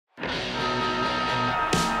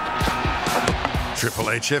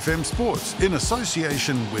Triple H FM Sports, in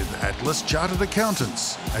association with Atlas Chartered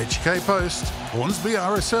Accountants, HK Post, Hornsby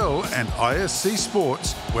RSL and ISC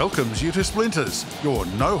Sports, welcomes you to Splinters, your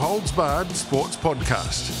no-holds-barred sports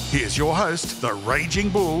podcast. Here's your host, the Raging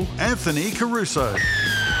Bull, Anthony Caruso.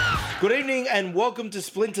 Good evening and welcome to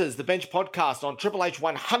Splinters, the bench podcast on Triple H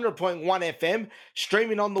 100.1 FM,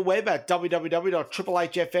 streaming on the web at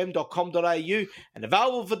www.triplehfm.com.au and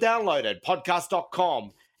available for download at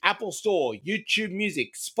podcast.com, Apple Store, YouTube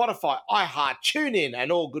Music, Spotify, iHeart, TuneIn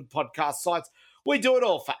and all good podcast sites. We do it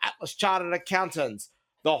all for Atlas Chartered Accountants,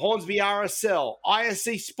 the Hornsby RSL,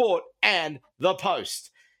 ISC Sport and The Post.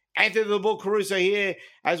 Anthony the Bull Caruso here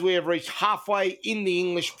as we have reached halfway in the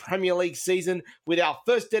English Premier League season with our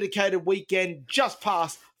first dedicated weekend just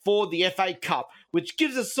past for the FA Cup, which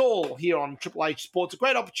gives us all here on Triple H Sports a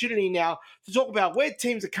great opportunity now to talk about where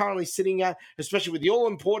teams are currently sitting at, especially with the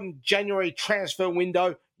all-important January transfer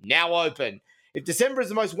window now open. If December is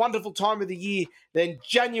the most wonderful time of the year, then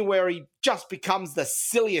January just becomes the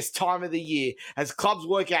silliest time of the year as clubs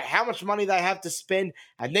work out how much money they have to spend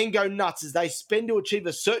and then go nuts as they spend to achieve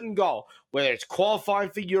a certain goal, whether it's qualifying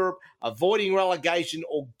for Europe, avoiding relegation,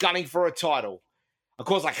 or gunning for a title. Of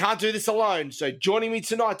course, I can't do this alone, so joining me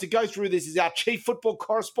tonight to go through this is our chief football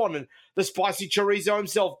correspondent, the spicy chorizo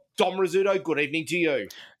himself, Dom Rizzuto. Good evening to you.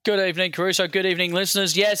 Good evening, Caruso. Good evening,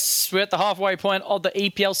 listeners. Yes, we're at the halfway point of the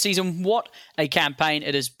EPL season. What a campaign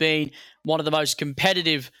it has been. One of the most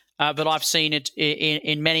competitive that I've seen it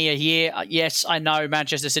in many a year. Yes, I know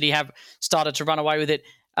Manchester City have started to run away with it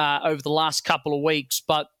over the last couple of weeks,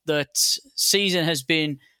 but the season has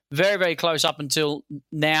been very, very close up until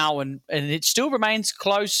now, and it still remains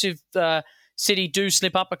close if City do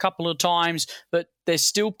slip up a couple of times, but there's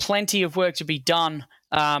still plenty of work to be done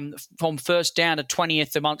from first down to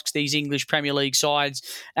 20th amongst these English Premier League sides.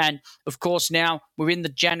 And, of course, now we're in the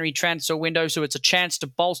January transfer window, so it's a chance to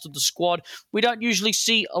bolster the squad. We don't usually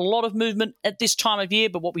see a lot of movement at this time of year,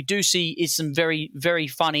 but what we do see is some very, very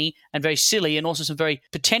funny and very silly and also some very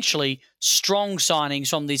potentially strong signings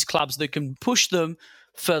from these clubs that can push them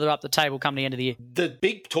further up the table come the end of the year. The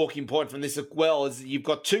big talking point from this as well is that you've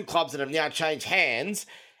got two clubs that have now changed hands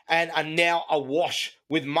and are now awash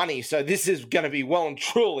with money. So this is going to be well and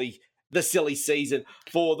truly the silly season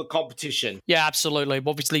for the competition. Yeah, absolutely.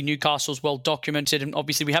 Obviously, Newcastle's well documented, and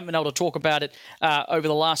obviously we haven't been able to talk about it over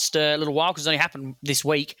the last little while because it only happened this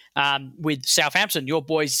week with Southampton, your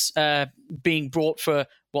boys being brought for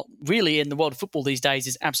what really in the world of football these days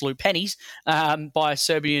is absolute pennies by a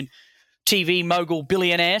Serbian TV mogul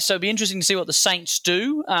billionaire. So it'll be interesting to see what the Saints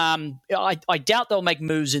do. I doubt they'll make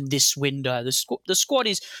moves in this window. The squad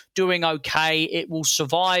is doing okay. It will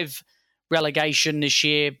survive relegation this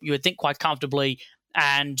year, you would think, quite comfortably.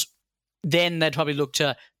 And then they'd probably look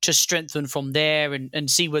to strengthen from there and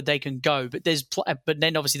see where they can go. But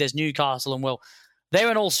then obviously there's Newcastle, and well,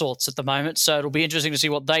 they're in all sorts at the moment. So it'll be interesting to see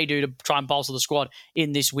what they do to try and bolster the squad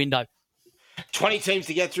in this window. 20 teams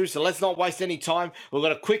to get through, so let's not waste any time. We've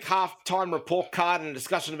got a quick half-time report card and a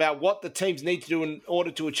discussion about what the teams need to do in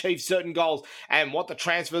order to achieve certain goals and what the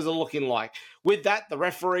transfers are looking like. With that, the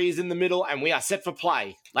referee is in the middle and we are set for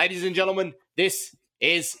play. Ladies and gentlemen, this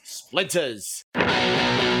is Splinters.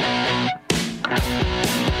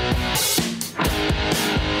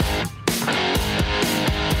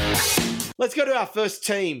 Let's go to our first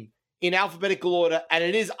team in alphabetical order, and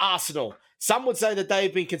it is Arsenal. Some would say that they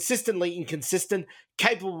have been consistently inconsistent,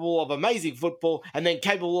 capable of amazing football, and then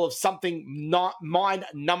capable of something not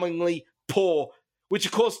mind-numbingly poor, which,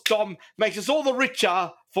 of course, Dom, makes us all the richer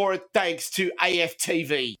for it thanks to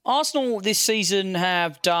AFTV. Arsenal this season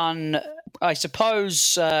have done, I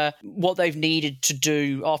suppose, what they've needed to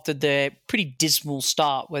do after their pretty dismal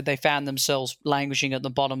start where they found themselves languishing at the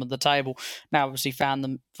bottom of the table. Now, obviously,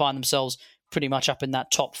 find themselves pretty much up in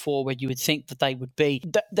that top four where you would think that they would be.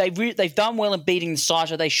 They've done well in beating the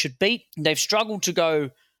sides that they should beat. They've struggled to go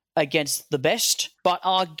against the best, but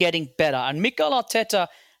are getting better. And Mikel Arteta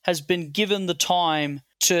has been given the time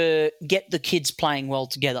to get the kids playing well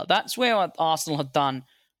together. That's where Arsenal have done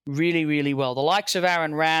really, really well. The likes of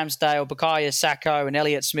Aaron Ramsdale, Bukayo Saka and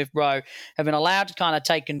Elliott Smith-Rowe have been allowed to kind of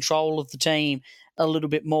take control of the team a little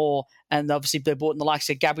bit more. And obviously they brought in the likes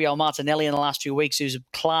of Gabriel Martinelli in the last 2 weeks, who's a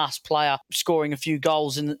class player, scoring a few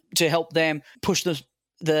goals to help them push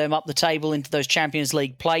them up the table into those Champions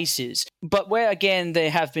League places. But where, again, they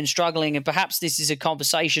have been struggling, and perhaps this is a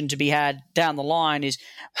conversation to be had down the line, is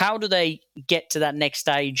how do they get to that next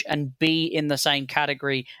stage and be in the same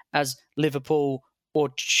category as Liverpool or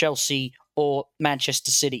Chelsea or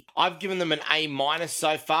Manchester City. I've given them an A-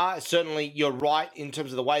 so far. Certainly, you're right in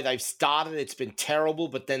terms of the way they've started. It's been terrible,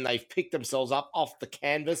 but then they've picked themselves up off the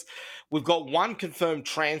canvas. We've got one confirmed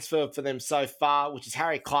transfer for them so far, which is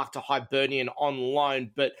Harry Clark to Hibernian on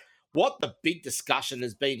loan. But what the big discussion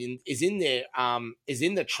has been is in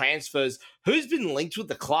the transfers. Who's been linked with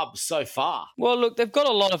the club so far? Well, look, they've got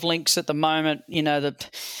a lot of links at the moment. You know,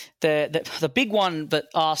 the big one that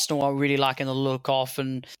Arsenal are really liking the look of,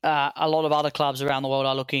 and a lot of other clubs around the world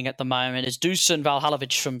are looking at the moment, is Dusan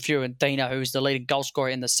Vlahovic from Fiorentina, who's the leading goal scorer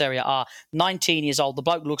in the Serie A. 19 years old. The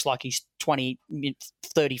bloke looks like he's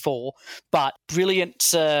 34, but brilliant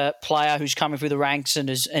player who's coming through the ranks and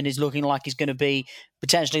is looking like he's going to be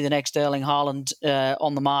potentially the next Erling Haaland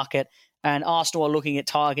on the market. And Arsenal are looking at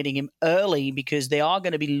targeting him early because they are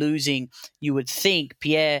going to be losing, you would think,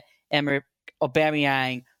 Pierre-Emerick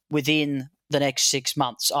Aubameyang within the next 6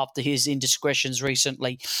 months after his indiscretions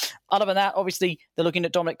recently. Other than that, obviously, they're looking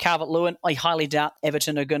at Dominic Calvert-Lewin. I highly doubt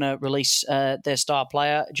Everton are going to release their star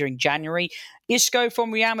player during January. Isco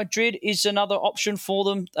from Real Madrid is another option for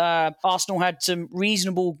them. Arsenal had some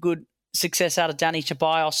reasonable good success out of Dani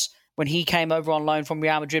Ceballos when he came over on loan from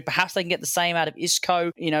Real Madrid. Perhaps they can get the same out of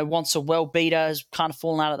Isco. You know, once a well-beater has kind of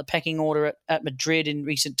fallen out of the pecking order at Madrid in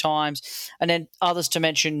recent times. And then others to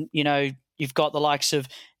mention, you know, you've got the likes of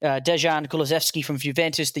Dejan Kulusevski from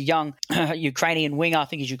Juventus, the young Ukrainian winger. I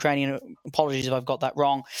think he's Ukrainian. Apologies if I've got that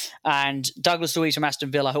wrong. And Douglas Luiz from Aston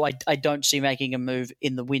Villa, who I don't see making a move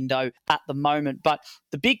in the window at the moment. But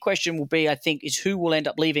the big question will be, I think, is who will end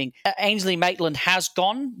up leaving. Ainsley Maitland has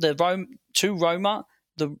gone to Roma.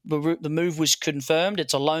 The move was confirmed.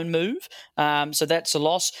 It's a loan move. So that's a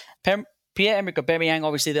loss. Pierre-Emerick Aubameyang,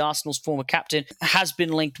 obviously the Arsenal's former captain, has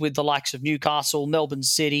been linked with the likes of Newcastle, Melbourne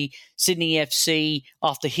City, Sydney FC,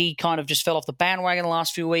 after he kind of just fell off the bandwagon the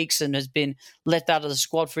last few weeks and has been left out of the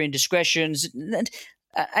squad for indiscretions.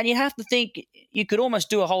 And you have to think, you could almost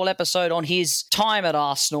do a whole episode on his time at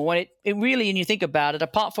Arsenal. When it really, and you think about it,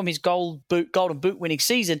 apart from his Golden Boot winning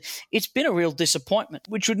season, it's been a real disappointment,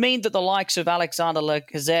 which would mean that the likes of Alexander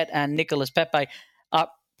Lacazette and Nicolas Pepe,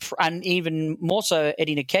 and even more so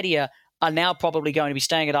Eddie Nketiah, are now probably going to be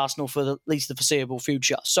staying at Arsenal for at least the foreseeable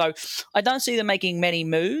future. So I don't see them making many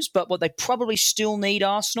moves, but what they probably still need,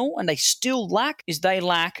 Arsenal, and they still lack, is they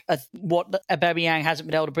lack what Aubameyang hasn't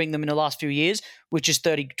been able to bring them in the last few years, which is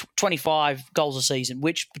 25 goals a season,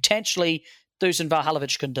 which potentially Dusan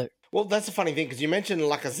Vlahovic can do. Well, that's a funny thing because you mentioned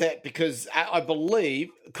Lacazette, because I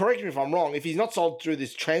believe, correct me if I'm wrong, if he's not sold through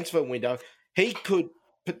this transfer window, he could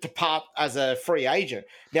depart as a free agent.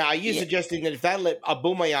 Now, are you suggesting that if they let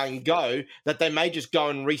Aubameyang go, that they may just go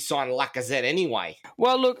and re-sign Lacazette anyway?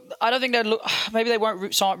 Well, look, I don't think they'd look. Maybe they won't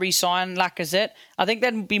re-sign Lacazette. I think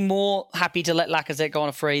they'd be more happy to let Lacazette go on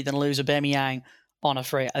a free than lose Aubameyang on a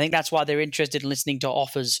free. I think that's why they're interested in listening to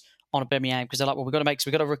offers on Aubameyang, because they're like, well, we've got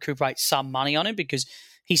to recuperate some money on him because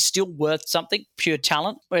he's still worth something, pure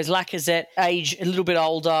talent. Whereas Lacazette, age a little bit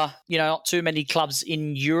older, you know, not too many clubs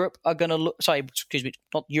in Europe are going to look,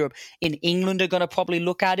 not Europe, in England are going to probably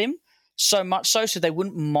look at him so much so they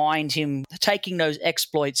wouldn't mind him taking those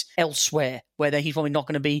exploits elsewhere, where he's probably not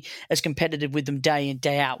going to be as competitive with them day in,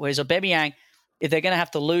 day out. Whereas Aubameyang, if they're going to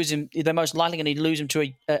have to lose him, they're most likely going to lose him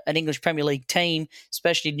to an English Premier League team,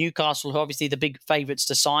 especially Newcastle, who are obviously the big favourites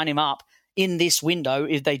to sign him up in this window.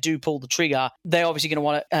 If they do pull the trigger, they're obviously going to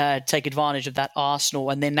want to take advantage of that Arsenal.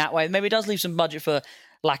 And then that way, maybe it does leave some budget for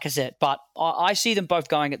Lacazette. But I see them both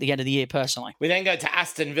going at the end of the year, personally. We then go to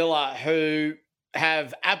Aston Villa, who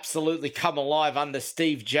have absolutely come alive under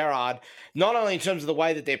Steve Gerrard, not only in terms of the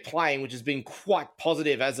way that they're playing, which has been quite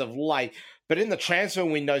positive as of late, but in the transfer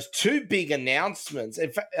windows, two big announcements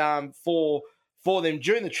for them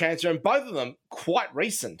during the transfer, and both of them quite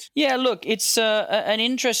recent. Yeah, look, it's an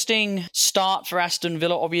interesting start for Aston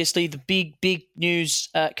Villa. Obviously, the big news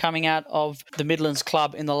coming out of the Midlands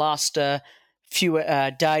club in the last few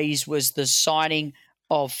days was the signing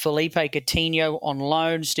of Felipe Coutinho on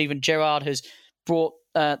loan. Steven Gerrard has brought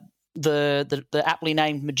the aptly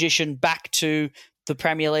named magician back to the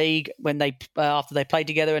Premier League when after they played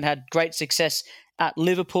together and had great success at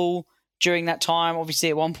Liverpool during that time. Obviously,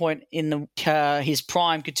 at one point in his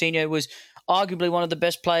prime, Coutinho was arguably one of the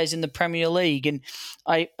best players in the Premier League. And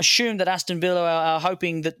I assume that Aston Villa are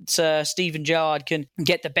hoping that Steven Gerrard can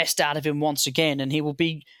get the best out of him once again, and he will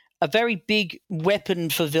be a very big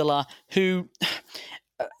weapon for Villa, whose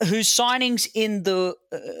signings in the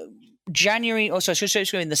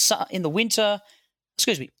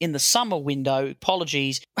in the summer window,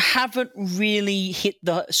 haven't really hit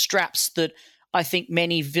the straps that I think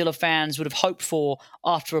many Villa fans would have hoped for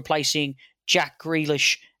after replacing Jack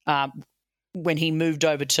Grealish when he moved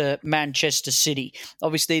over to Manchester City.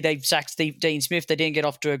 Obviously, they've sacked Dean Smith. They didn't get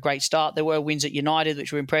off to a great start. There were wins at United,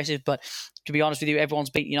 which were impressive, but to be honest with you, everyone's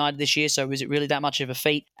beaten United this year, so is it really that much of a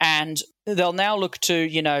feat? And they'll now look to,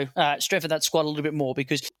 strengthen that squad a little bit more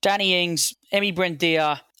because Danny Ings, Emi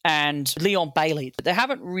Buendia, and Leon Bailey, they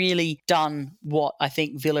haven't really done what I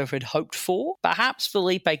think Villa had hoped for. Perhaps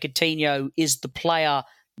Felipe Coutinho is the player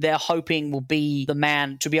they're hoping will be the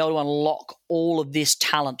man to be able to unlock all of this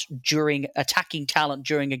attacking talent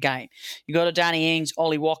during a game. You got a Danny Ings,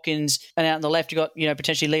 Ollie Watkins, and out on the left you got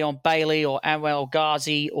potentially Leon Bailey or Anwar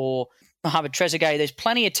Ghazi or Mohamed Trezeguet. There's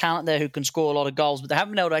plenty of talent there who can score a lot of goals, but they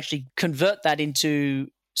haven't been able to actually convert that into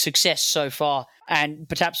success so far. And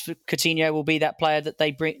perhaps Coutinho will be that player that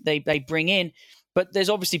they bring in. But there's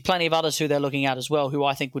obviously plenty of others who they're looking at as well, who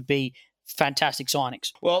I think would be fantastic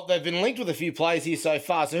signings. Well, they've been linked with a few players here so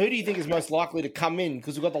far. So who do you think is most likely to come in?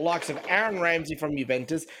 Because we've got the likes of Aaron Ramsey from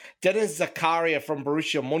Juventus, Dennis Zakaria from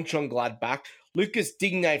Borussia Mönchengladbach, Lucas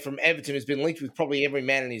Digne from Everton, who's been linked with probably every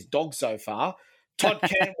man and his dog so far, Todd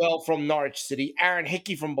Cantwell from Norwich City, Aaron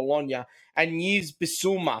Hickey from Bologna, and Yves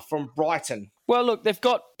Bissouma from Brighton. Well, look, they've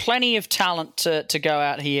got plenty of talent to go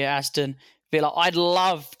out here, Aston Villa. I'd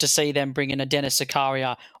love to see them bring in a Dennis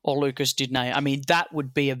Zakaria or Lucas Digne. I mean, that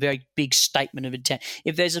would be a very big statement of intent.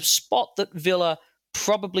 If there's a spot that Villa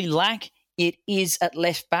probably lack, it is at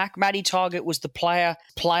left back. Matty Targett was the player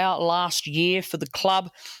last year for the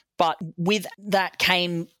club. But with that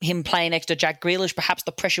came him playing next to Jack Grealish. Perhaps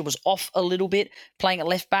the pressure was off a little bit playing at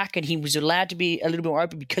left back, and he was allowed to be a little bit more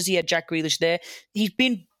open because he had Jack Grealish there. He's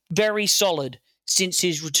been very solid since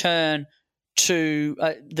his return to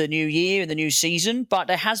the new year and the new season. But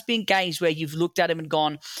there has been games where you've looked at him and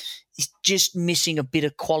gone, he's just missing a bit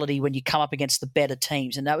of quality when you come up against the better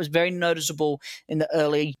teams. And that was very noticeable in the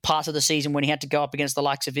early parts of the season when he had to go up against the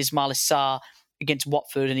likes of Ismail Assar against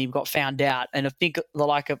Watford, and he got found out. And I think the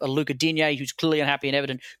like of a Luca Digne, who's clearly unhappy in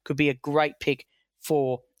Everton, could be a great pick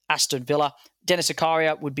for Aston Villa. Dennis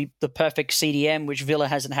Zakaria would be the perfect CDM, which Villa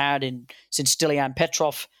hasn't had since Stilian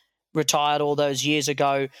Petrov retired all those years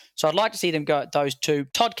ago. So I'd like to see them go at those two.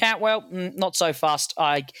 Todd Cantwell, not so fast.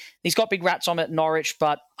 He's got big rats on him at Norwich,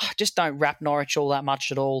 but I just don't rap Norwich all that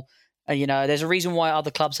much at all. There's a reason why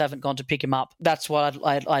other clubs haven't gone to pick him up. That's why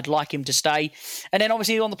I'd like him to stay. And then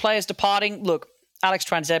obviously on the players departing, look, Alex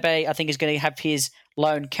Tranzebe, I think, is going to have his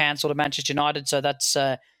loan cancelled at Manchester United, so that's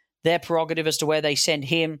their prerogative as to where they send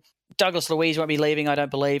him. Douglas Luiz won't be leaving, I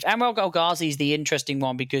don't believe. Anwar Ghazi is the interesting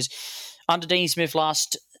one because under Dean Smith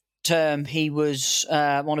last term, he was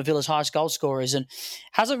one of Villa's highest goal scorers and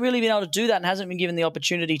hasn't really been able to do that and hasn't been given the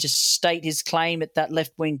opportunity to state his claim at that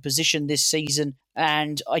left-wing position this season.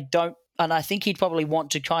 And I think he'd probably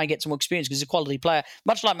want to try and get some more experience because he's a quality player,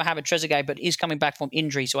 much like Mohamed Trezeguet, but is coming back from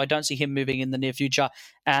injury, so I don't see him moving in the near future.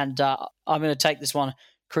 And I'm going to take this one,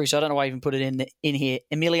 Cruz. I don't know why I even put it in here.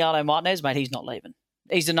 Emiliano Martinez, mate, he's not leaving.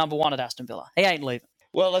 He's the number one at Aston Villa. He ain't leaving.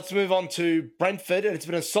 Well, let's move on to Brentford, and it's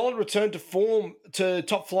been a solid return to form to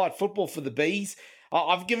top flight football for the Bees.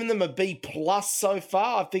 I've given them a B+ so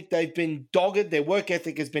far. I think they've been dogged. Their work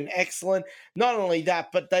ethic has been excellent. Not only that,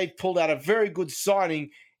 but they've pulled out a very good signing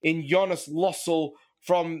in Jonas Lossell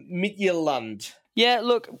from Midtjylland. Yeah,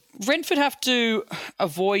 look, Brentford have to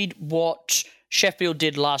avoid what Sheffield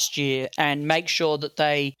did last year and make sure that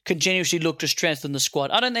they continuously look to strengthen the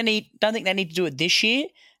squad. I don't think they need to do it this year.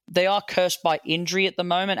 They are cursed by injury at the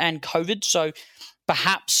moment and COVID, so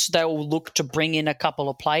perhaps they will look to bring in a couple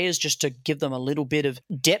of players just to give them a little bit of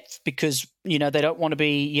depth because, they don't want to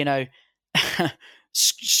be,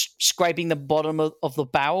 scraping the bottom of the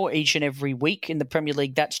barrel each and every week in the Premier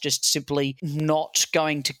League. That's just simply not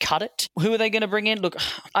going to cut it. Who are they going to bring in? Look,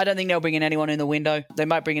 I don't think they'll bring in anyone in the window. They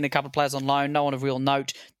might bring in a couple of players on loan, no one of real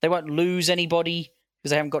note. They won't lose anybody because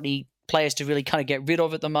they haven't got any players to really kind of get rid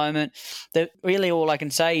of at the moment. Really all I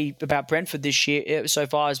can say about Brentford this year so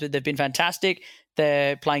far is that they've been fantastic.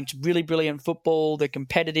 They're playing really brilliant football. They're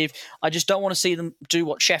competitive. I just don't want to see them do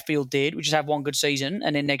what Sheffield did, which is have one good season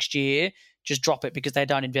and then next year just drop it because they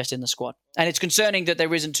don't invest in the squad. And it's concerning that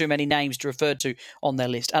there isn't too many names to refer to on their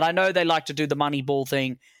list. And I know they like to do the money ball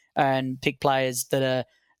thing and pick players that are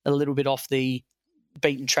a little bit off the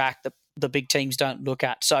beaten track that the big teams don't look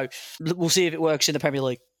at. So we'll see if it works in the Premier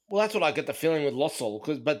League. Well, that's what I get the feeling with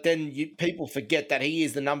Lossell, but then people forget that he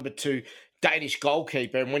is the number 2 Danish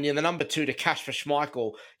goalkeeper, and when you're the number 2 to Kasper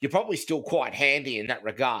Schmeichel, you're probably still quite handy in that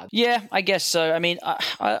regard. Yeah, I guess so. I mean,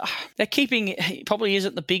 their keeping probably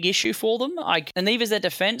isn't the big issue for them. And neither is their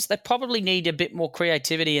defence. They probably need a bit more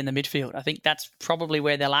creativity in the midfield. I think that's probably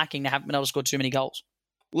where they're lacking. They haven't been able to score too many goals.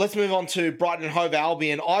 Let's move on to Brighton and Hove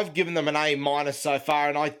Albion. I've given them an A- so far,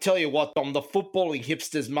 and I tell you what, Dom, the footballing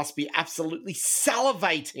hipsters must be absolutely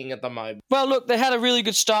salivating at the moment. Well, look, they had a really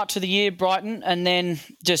good start to the year, Brighton, and then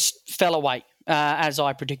just fell away, as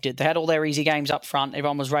I predicted. They had all their easy games up front.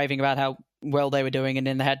 Everyone was raving about how well they were doing, and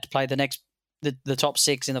then they had to play the top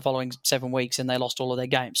 6 in the following 7 weeks, and they lost all of their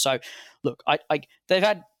games. So, look, they've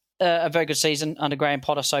had a very good season under Graham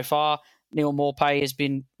Potter so far. Neil Maupay has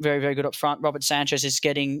been very, very good up front. Robert Sanchez is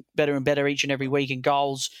getting better and better each and every week in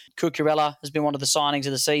goals. Cucurella has been one of the signings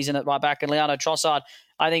of the season at right back. And Leandro Trossard,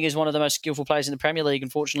 I think, is one of the most skillful players in the Premier League.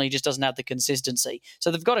 Unfortunately, he just doesn't have the consistency. So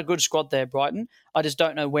they've got a good squad there, Brighton. I just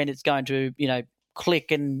don't know when it's going to,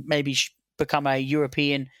 click and maybe become a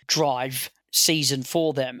European drive season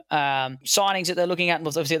for them. Signings that they're looking at,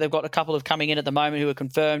 obviously they've got a couple of coming in at the moment who are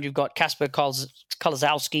confirmed. You've got Kasper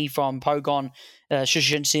Kolosowski from Pogon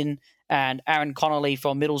Szczecin, and Aaron Connolly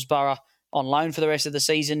from Middlesbrough on loan for the rest of the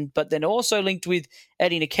season. But then also linked with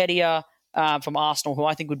Eddie Nketiah from Arsenal, who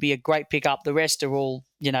I think would be a great pickup. The rest are all,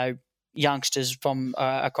 youngsters from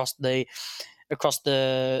across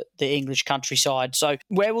the English countryside. So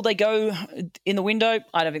where will they go in the window?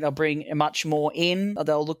 I don't think they'll bring much more in.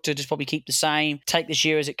 They'll look to just probably keep the same, take this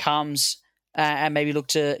year as it comes, and maybe look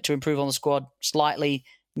to improve on the squad slightly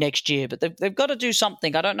next year. But they've got to do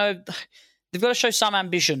something. I don't know. They've got to show some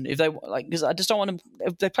ambition if they because I just don't want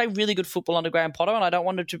them. They play really good football under Graham Potter, and I don't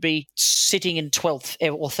want them to be sitting in 12th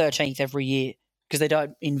or 13th every year because they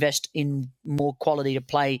don't invest in more quality to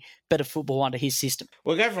play better football under his system.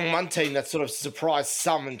 We'll go from one team that sort of surprised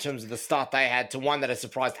some in terms of the start they had to one that has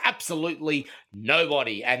surprised absolutely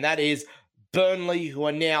nobody, and that is Burnley, who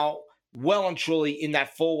are now well and truly in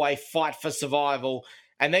that 4-way fight for survival.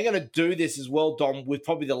 And they're going to do this as well, Dom, with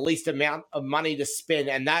probably the least amount of money to spend.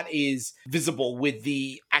 And that is visible with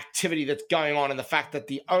the activity that's going on and the fact that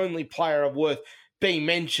the only player of worth being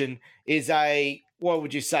mentioned is a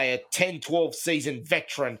 10, 12 season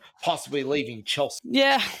veteran, possibly leaving Chelsea.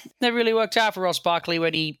 Yeah, that really worked out for Ross Barkley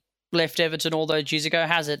when he left Everton all those years ago,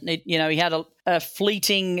 has it? He had a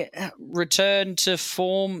fleeting return to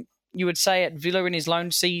form, you would say, at Villa in his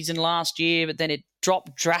loan season last year, but then it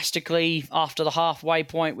dropped drastically after the halfway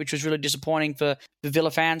point, which was really disappointing for the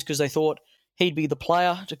Villa fans because they thought he'd be the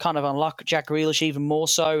player to kind of unlock Jack Grealish even more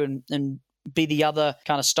so and be the other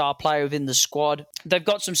kind of star player within the squad. They've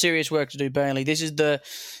got some serious work to do, Burnley. This is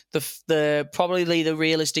the probably the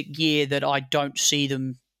realistic year that I don't see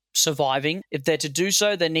them surviving. If they're to do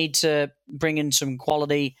so, they need to bring in some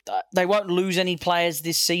quality. They won't lose any players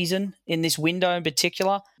this season in this window in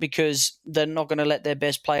particular because they're not going to let their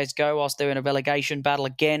best players go whilst they're in a relegation battle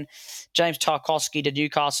again. James Tarkowski to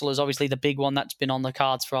Newcastle is obviously the big one that's been on the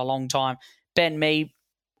cards for a long time. Ben Mee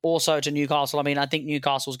also to Newcastle. I mean, I think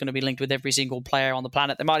Newcastle's going to be linked with every single player on the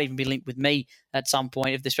planet. They might even be linked with me at some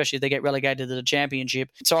point, especially if they get relegated to the Championship.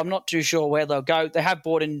 So I'm not too sure where they'll go. They have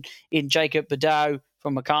brought in Jacob Badau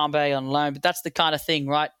from Maccabi on loan, but that's the kind of thing,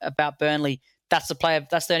 right, about Burnley. That's the player.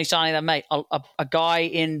 That's the only signing they've made. A guy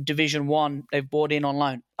in Division 1 they've brought in on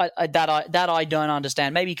loan. I don't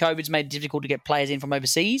understand. Maybe COVID's made it difficult to get players in from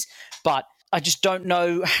overseas, but I just don't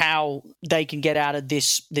know how they can get out of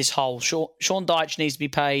this hole. Sean Dyche needs to be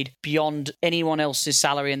paid beyond anyone else's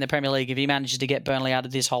salary in the Premier League if he manages to get Burnley out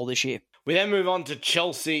of this hole this year. We then move on to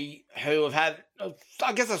Chelsea, who have had,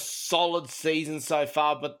 I guess, a solid season so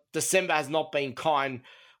far, but December has not been kind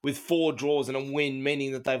with 4 draws and a win,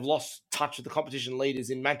 meaning that they've lost touch with the competition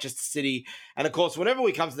leaders in Manchester City. And, of course, whenever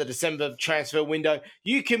we come to the December transfer window,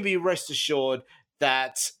 you can be rest assured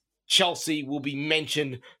that Chelsea will be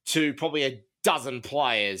mentioned to probably a dozen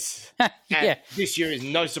players. Yeah. This year is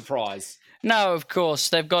no surprise. No, of course.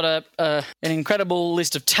 They've got an incredible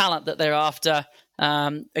list of talent that they're after.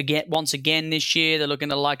 Once again this year, they're looking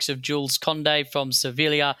at the likes of Jules Koundé from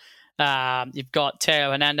Sevilla. You've got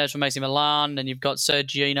Theo Hernandez from AC Milan, and you've got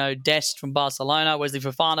Sergio Dest from Barcelona, Wesley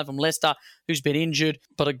Fofana from Leicester, who's been injured,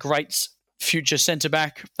 but a great future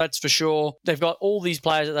centre-back, that's for sure. They've got all these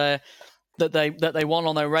players that they want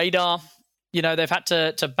on their radar. They've had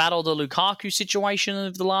to battle the Lukaku situation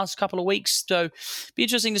of the last couple of weeks, so it'll be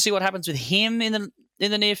interesting to see what happens with him in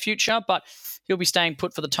the near future, but he'll be staying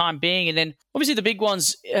put for the time being. And then obviously the big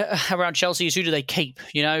ones around Chelsea is who do they keep?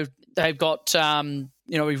 They've got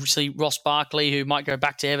obviously Ross Barkley, who might go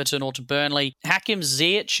back to Everton or to Burnley. Hakim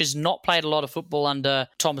Ziyech has not played a lot of football under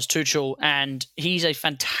Thomas Tuchel, and he's a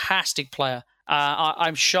fantastic player.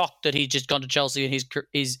 I'm shocked that he's just gone to Chelsea and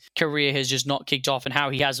his career has just not kicked off and how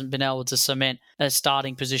he hasn't been able to cement a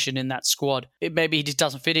starting position in that squad. Maybe he just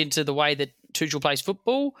doesn't fit into the way that Tuchel plays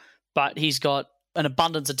football, but he's got an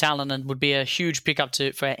abundance of talent and would be a huge pickup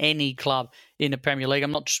for any club in the Premier League.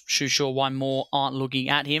 I'm not too sure why more aren't looking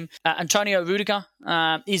at him. Antonio Rudiger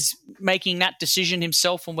is making that decision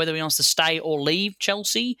himself on whether he wants to stay or leave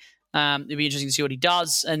Chelsea. It'll be interesting to see what he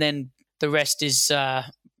does. And then the rest is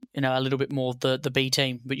a little bit more of the B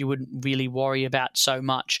team, but you wouldn't really worry about so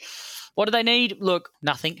much. What do they need? Look,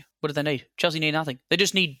 nothing. What do they need? Chelsea need nothing. They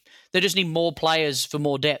just need more players for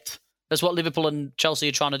more depth. That's what Liverpool and Chelsea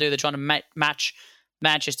are trying to do. They're trying to match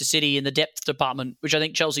Manchester City in the depth department, which I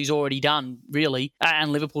think Chelsea's already done, really,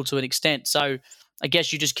 and Liverpool to an extent. So I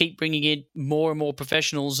guess you just keep bringing in more and more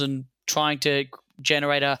professionals and trying to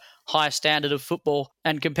generate a higher standard of football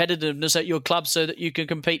and competitiveness at your club so that you can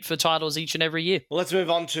compete for titles each and every year. Well, let's move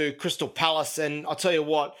on to Crystal Palace. And I'll tell you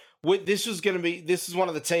what, this is one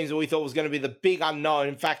of the teams that we thought was going to be the big unknown.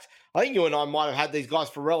 In fact, I think you and I might have had these guys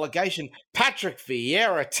for relegation. Patrick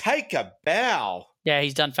Vieira, take a bow. Yeah,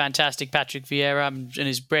 he's done fantastic, Patrick Vieira, and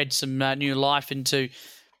has bred some new life into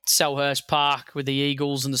Selhurst Park with the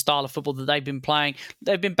Eagles and the style of football that they've been playing.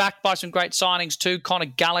 They've been backed by some great signings too. Conor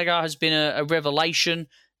Gallagher has been a revelation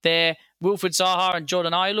there. Wilfried Zaha and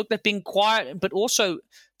Jordan Ayew, look, they've been quiet, but also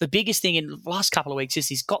the biggest thing in the last couple of weeks is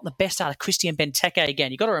he's got the best out of Christian Benteke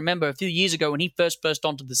again. You've got to remember a few years ago when he first burst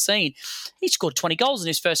onto the scene, he scored 20 goals in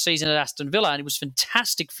his first season at Aston Villa, and it was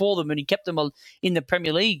fantastic for them, and he kept them in the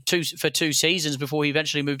Premier League for 2 seasons before he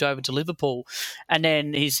eventually moved over to Liverpool, and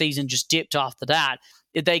then his season just dipped after that.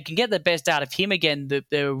 If they can get the best out of him again,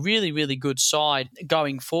 they're a really, really good side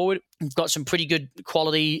going forward. We've got some pretty good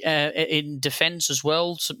quality in defence as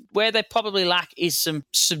well. So where they probably lack is some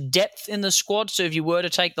depth in the squad. So if you were to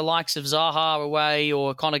take the likes of Zaha away,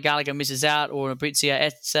 or Conor Gallagher misses out, or Fabrizio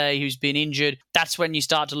Eze who's been injured, that's when you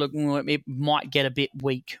start to look, it might get a bit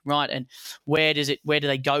weak, right? And where do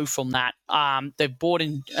they go from that? They've brought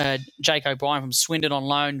in Jake O'Brien from Swindon on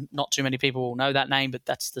loan. Not too many people will know that name, but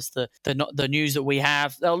that's just the news that we have.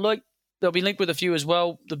 They'll be linked with a few as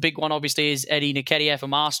well. The big one, obviously, is Eddie Nketiah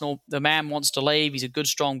from Arsenal. The man wants to leave. He's a good,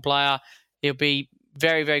 strong player. He'll be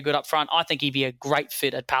very, very good up front. I think he'd be a great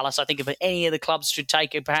fit at Palace. I think if any of the clubs should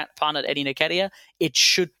take a punt at Eddie Nketiah, it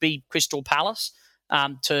should be Crystal Palace.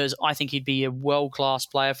 I think he'd be a world-class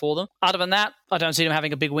player for them. Other than that, I don't see them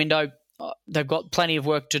having a big window. They've got plenty of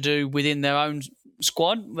work to do within their own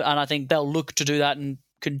squad, and I think they'll look to do that and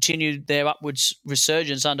continue their upwards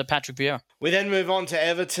resurgence under Patrick Vieira. We then move on to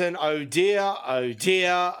Everton. Oh dear, oh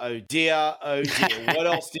dear, oh dear, oh dear. What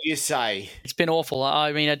else do you say? It's been awful.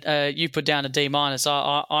 I mean, you put down a D-.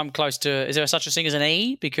 I'm close to. Is there such a thing as an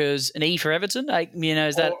E? Because an E for Everton,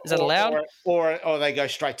 is that allowed? Or they go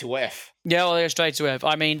straight to F. Yeah, well, they go straight to F.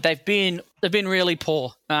 I mean, they've been really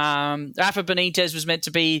poor. Rafa Benitez was meant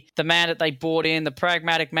to be the man that they brought in, the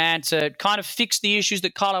pragmatic man to kind of fix the issues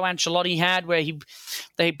that Carlo Ancelotti had, where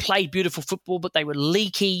they played beautiful football, but they were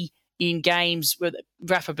leaky in games. Where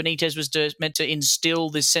Rafa Benitez was meant to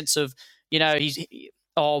instill this sense of,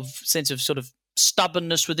 sort of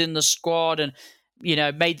stubbornness within the squad, and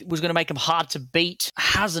was going to make them hard to beat.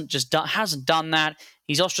 Hasn't done that.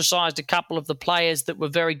 He's ostracised a couple of the players that were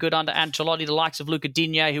very good under Ancelotti, the likes of Luca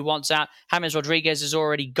Digne, who wants out. James Rodriguez is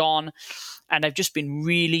already gone, and they've just been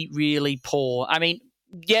really, really poor. I mean,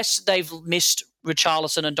 yes, they've missed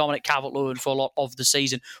Richarlison and Dominic Calvert-Lewin for a lot of the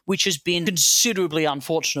season, which has been considerably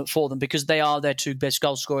unfortunate for them because they are their 2 best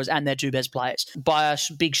goal scorers and their 2 best players by a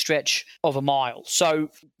big stretch of a mile. So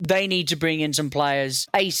they need to bring in some players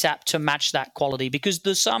ASAP to match that quality, because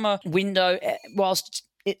the summer window, whilst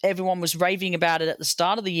everyone was raving about it at the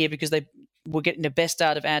start of the year because they were getting the best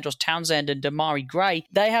out of Andros Townsend and Damari Gray,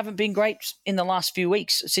 they haven't been great in the last few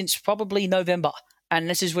weeks, since probably November. And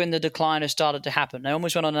this is when the decline has started to happen. They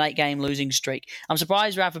almost went on an 8-game losing streak. I'm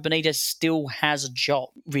surprised Rafa Benitez still has a job,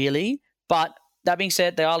 really. But that being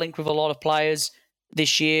said, they are linked with a lot of players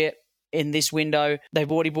this year in this window.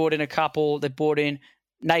 They've already brought in a couple. They've brought in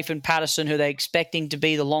Nathan Patterson, who they're expecting to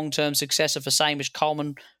be the long-term successor for Seamus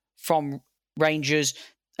Coleman from Rangers.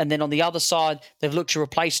 And then on the other side, they've looked to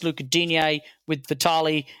replace Luca Digne with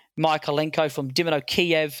Vitaly Mykolenko from Dynamo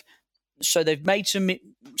Kiev. So they've made some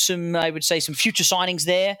I would say, some future signings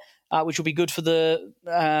there, which will be good for the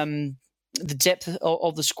depth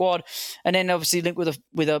of the squad. And then obviously linked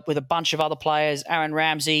with a bunch of other players: Aaron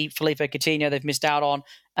Ramsey, Felipe Coutinho. They've missed out on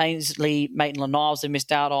Ainsley Maitland-Niles. They've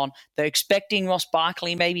missed out on. They're expecting Ross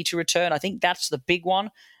Barkley maybe to return. I think that's the big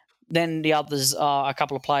one. Then the others are a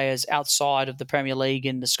couple of players outside of the Premier League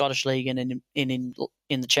and the Scottish League and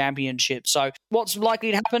in the Championship. So what's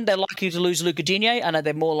likely to happen? They're likely to lose Luca Digne, and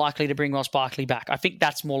they're more likely to bring Ross Barkley back. I think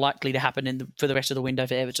that's more likely to happen for the rest of the window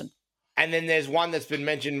for Everton. And then there's one that's been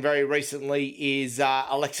mentioned very recently is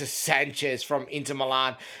Alexis Sanchez from Inter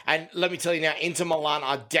Milan. And let me tell you now, Inter Milan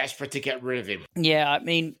are desperate to get rid of him. Yeah, I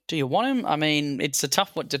mean, do you want him? I mean, it's a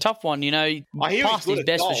tough one. It's a tough one. You know, I hear past he's good his at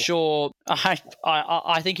best goal. for sure.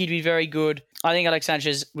 I think he'd be very good. I think Alex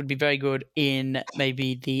Sanchez would be very good in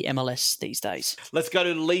maybe the MLS these days. Let's go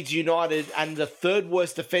to Leeds United and the third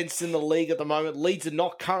worst defence in the league at the moment. Leeds are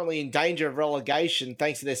not currently in danger of relegation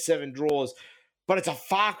thanks to their 7 draws, but it's a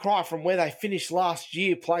far cry from where they finished last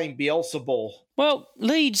year playing Bielsa ball. Well,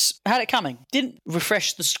 Leeds had it coming. Didn't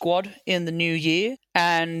refresh the squad in the new year,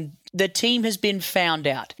 and the team has been found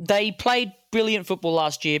out. They played brilliant football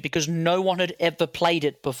last year because no one had ever played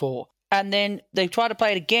it before. And then they try to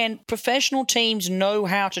play it again. Professional teams know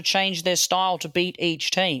how to change their style to beat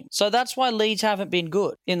each team. So that's why Leeds haven't been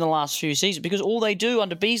good in the last few seasons, because all they do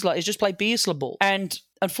under Bielsa is just play Bielsa ball. And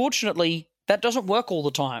unfortunately, that doesn't work all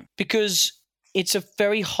the time because it's a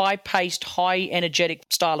very high-paced, high-energetic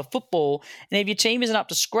style of football. And if your team isn't up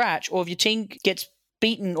to scratch, or if your team gets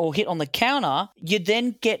beaten or hit on the counter, you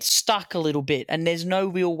then get stuck a little bit and there's no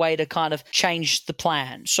real way to kind of change the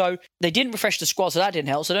plan. So they didn't refresh the squad, so that didn't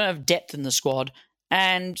help. So they don't have depth in the squad.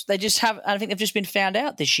 And they just have, I think they've just been found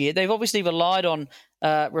out this year. They've obviously relied on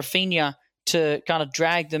Rafinha to kind of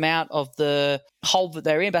drag them out of the hole that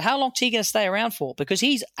they're in. But how long is he going to stay around for? Because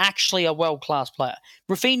he's actually a world-class player.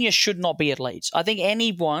 Rafinha should not be at Leeds. I think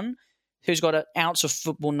anyone who's got an ounce of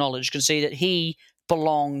football knowledge can see that he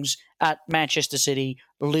belongs at Manchester City,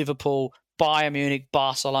 Liverpool, Bayern Munich,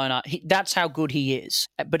 Barcelona. That's how good he is.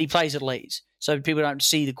 But he plays at Leeds, so people don't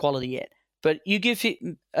see the quality yet. But you give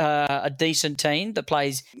him a decent team that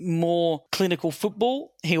plays more clinical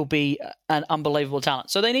football, he'll be an unbelievable talent.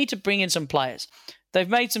 So they need to bring in some players. They've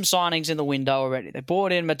made some signings in the window already. They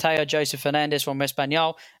brought in Mateo Joseph Fernandez from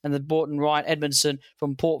Espanyol, and they've brought in Ryan Edmondson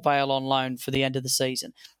from Port Vale on loan for the end of the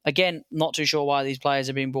season. Again, not too sure why these players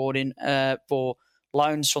have been brought in for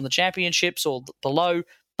loans from the championships or below,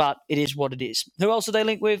 but it is what it is. Who else are they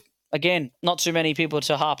linked with? Again, not too many people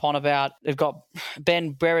to harp on about. They've got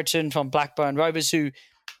Ben Brereton from Blackburn Rovers, who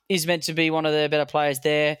is meant to be one of their better players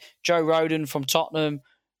there. Joe Rodon from Tottenham.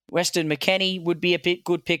 Weston McKennie would be a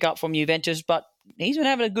good pickup from Juventus, but he's been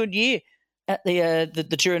having a good year at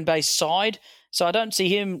the Turin-based side. So I don't see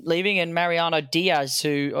him leaving. And Mariano Diaz,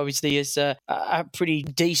 who obviously is a pretty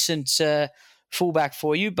decent fullback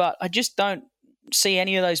for you, but I just don't see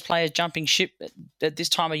any of those players jumping ship at this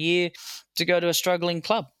time of year to go to a struggling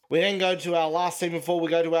club. We then go to our last team before we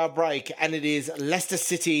go to our break, and it is Leicester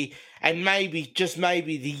City. And maybe, just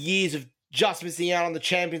maybe, the years of just missing out on the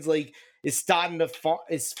Champions League is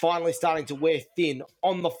finally starting to wear thin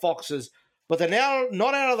on the Foxes. But they're now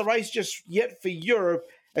not out of the race just yet for Europe,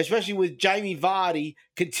 especially with Jamie Vardy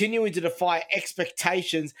continuing to defy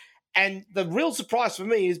expectations. And the real surprise for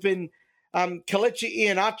me has been Kelechi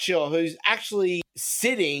Iheanacho, who's actually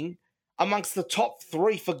sitting amongst the top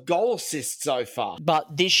 3 for goal assists so far.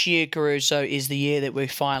 But this year, Caruso, is the year that we're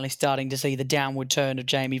finally starting to see the downward turn of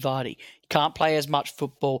Jamie Vardy. He can't play as much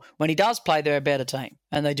football. When he does play, they're a better team,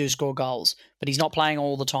 and they do score goals. But he's not playing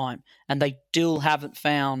all the time, and they still haven't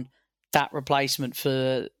found that replacement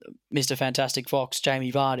for Mr. Fantastic Fox,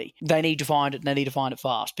 Jamie Vardy. They need to find it, and they need to find it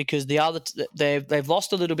fast, because they've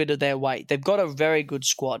lost a little bit of their weight. They've got a very good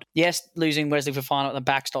squad. Yes, losing Wesley Fofana at the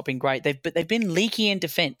backstop been great, but they've been leaky in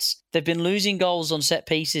defence. They've been losing goals on set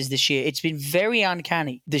pieces this year. It's been very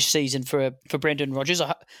uncanny this season for Brendan Rodgers.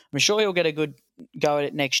 I'm sure he'll get a good go at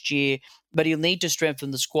it next year, but he'll need to strengthen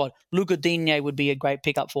the squad. Luca Digne would be a great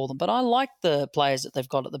pickup for them, but I like the players that they've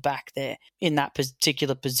got at the back there in that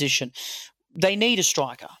particular position. They need a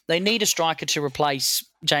striker. They need a striker to replace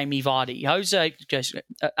Jamie Vardy.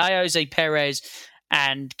 Jose Perez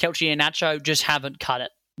and Kelechi Iheanacho just haven't cut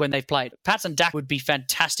it when they've played. Patson Daka would be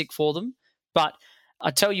fantastic for them, but I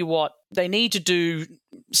tell you what, they need to do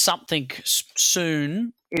something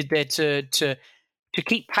soon. Is there to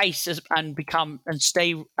keep pace and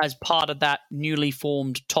stay as part of that newly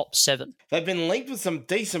formed top 7. They've been linked with some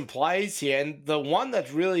decent players here, and the one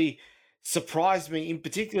that really surprised me in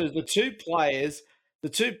particular is the two players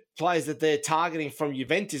that they're targeting from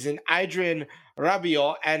Juventus, and Adrian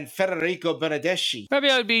Rabiot and Federico Bernardeschi.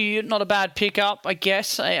 Rabiot would be not a bad pickup, I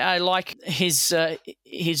guess. I like his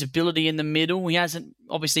ability in the middle. He hasn't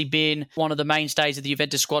obviously been one of the mainstays of the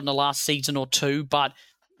Juventus squad in the last season or two, but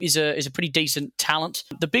is a pretty decent talent.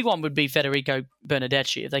 The big one would be Federico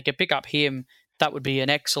Bernardeschi. If they could pick up him, that would be an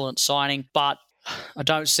excellent signing. But I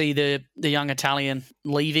don't see the young Italian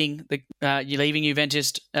leaving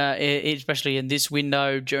Juventus, especially in this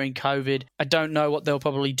window during COVID. I don't know what they'll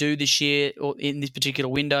probably do this year or in this particular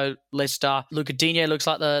window. Leicester, Luca Digne looks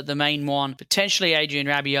like the main one. Potentially Adrian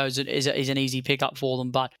Rabiot is an easy pickup for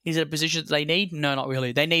them, but is it a position that they need? No, not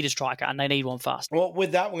really. They need a striker and they need one fast. Well,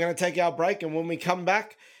 with that, we're going to take our break, and when we come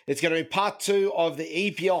back, it's going to be part 2 of the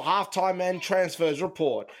EPL halftime and transfers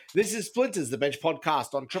report. This is Splinters, the Bench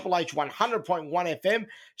podcast on Triple H 100.1 FM,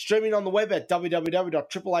 streaming on the web at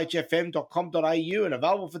www.triplehfm.com.au and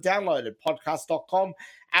available for download at podcast.com,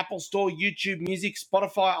 Apple Store, YouTube Music,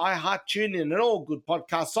 Spotify, iHeart, TuneIn, and all good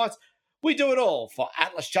podcast sites. We do it all for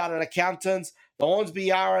Atlas Chartered Accountants, the Hornsby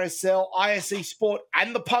RSL, ISC Sport,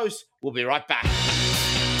 and the Post. We'll be right back.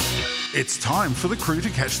 It's time for the crew to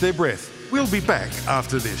catch their breath. We'll be back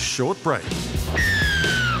after this short break.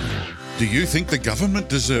 Do you think the government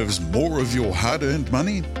deserves more of your hard-earned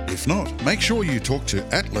money? If not, make sure you talk to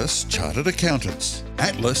Atlas Chartered Accountants.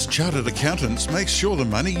 Atlas Chartered Accountants makes sure the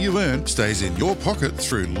money you earn stays in your pocket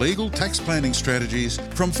through legal tax planning strategies,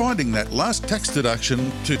 from finding that last tax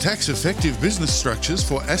deduction to tax-effective business structures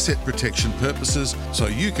for asset protection purposes, so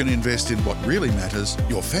you can invest in what really matters,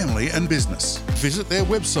 your family and business. Visit their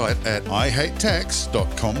website at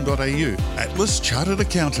ihatetax.com.au. Atlas Chartered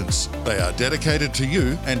Accountants. They are dedicated to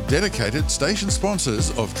you and dedicated station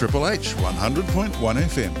sponsors of Triple H 100.1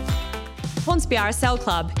 FM. Hornsby RSL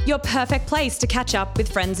Club, your perfect place to catch up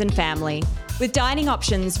with friends and family. With dining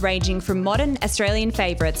options ranging from modern Australian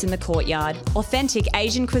favourites in the courtyard, authentic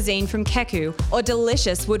Asian cuisine from Keku, or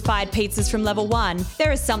delicious wood-fired pizzas from Level 1,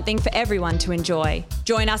 there is something for everyone to enjoy.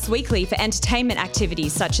 Join us weekly for entertainment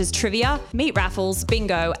activities such as trivia, meat raffles,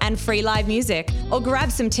 bingo, and free live music, or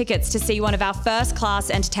grab some tickets to see one of our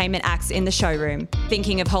first-class entertainment acts in the showroom.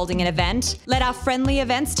 Thinking of holding an event? Let our friendly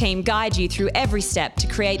events team guide you through every step to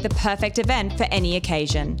create the perfect event for any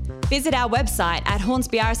occasion. Visit our website at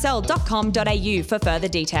hornsbyrsl.com.au for further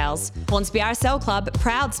details. Hornsby RSL Club,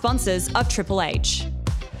 proud sponsors of Triple H.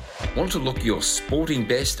 Want to look your sporting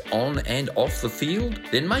best on and off the field?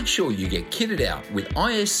 Then make sure you get kitted out with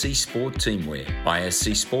ISC Sport teamwear.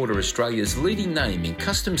 ISC Sport are Australia's leading name in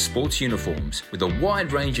custom sports uniforms, with a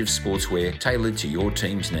wide range of sportswear tailored to your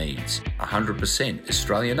team's needs. 100%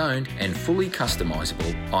 Australian owned and fully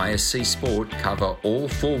customisable, ISC Sport cover all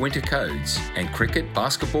 4 winter codes and cricket,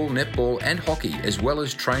 basketball, netball and hockey, as well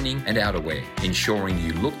as training and outerwear, ensuring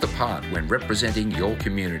you look the part when representing your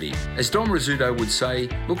community. As Dom Rizzuto would say,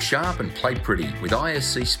 look sharp and play pretty with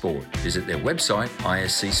ISC Sport. Visit their website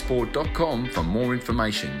iscsport.com for more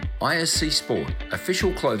information. ISC Sport,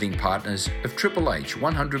 official clothing partners of Triple H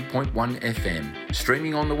 100.1 FM,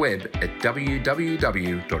 streaming on the web at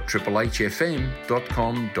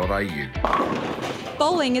www.triplehfm.com.au.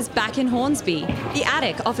 Bowling is back in Hornsby. The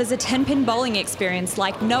Attic offers a 10-pin bowling experience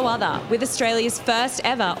like no other, with Australia's first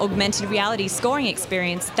ever augmented reality scoring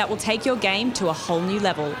experience that will take your game to a whole new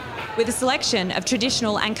level. With a selection of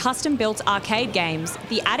traditional and custom-built arcade games,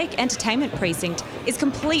 the Attic Entertainment Precinct is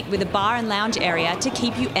complete with a bar and lounge area to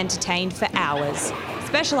keep you entertained for hours.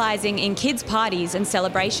 Specialising in kids' parties and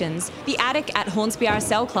celebrations, the Attic at Hornsby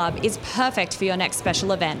RSL Club is perfect for your next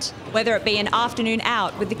special event. Whether it be an afternoon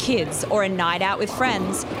out with the kids or a night out with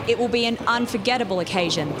friends, it will be an unforgettable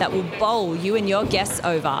occasion that will bowl you and your guests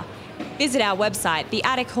over. Visit our website,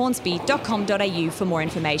 theattichornsby.com.au for more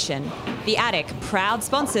information. The Attic, proud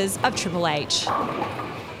sponsors of Triple H.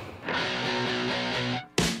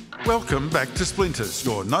 Welcome back to Splinters,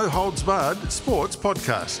 your no-holds-barred sports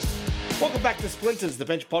podcast. Welcome back to Splinters, the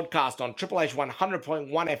Bench podcast on Triple H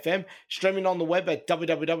 100.1 FM, streaming on the web at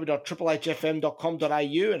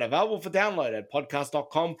www.triplehfm.com.au and available for download at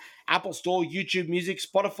podcast.com, Apple Store, YouTube Music,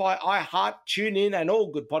 Spotify, iHeart, TuneIn, and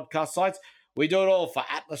all good podcast sites. We do it all for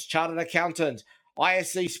Atlas Chartered Accountant,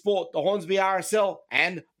 ISC Sport, the Hornsby RSL,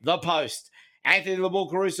 and The Post. Anthony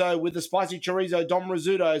LeBour Caruso with the Spicy Chorizo, Dom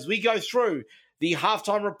Rizzuto, as we go through the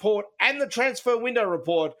halftime report and the transfer window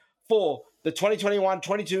report for the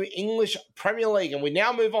 2021-22 English Premier League. And we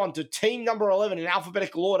now move on to team number 11 in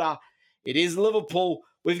alphabetical order. It is Liverpool.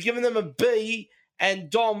 We've given them a B, and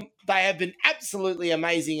Dom, they have been absolutely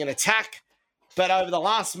amazing in attack. But over the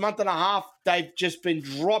last month and a half, they've just been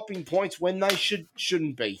dropping points when they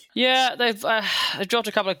shouldn't be. Yeah, they've dropped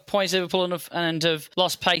a couple of points, Liverpool, and have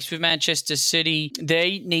lost pace with Manchester City.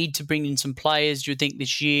 They need to bring in some players, you would think,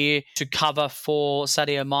 this year to cover for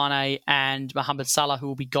Sadio Mane and Mohamed Salah, who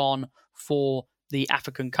will be gone for the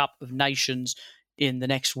African Cup of Nations in the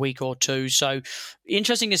next week or two. So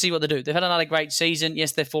interesting to see what they do. They've had another great season.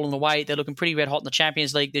 Yes, they've fallen away. They're looking pretty red hot in the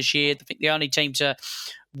Champions League this year. I think the only team to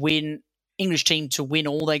win English team to win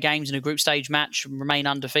all their games in a group stage match and remain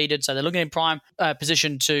undefeated. So they're looking in prime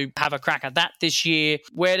position to have a crack at that this year.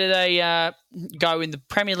 Where do they go in the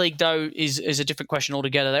Premier League, though, is a different question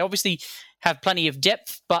altogether. They obviously have plenty of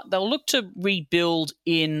depth, but they'll look to rebuild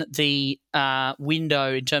in the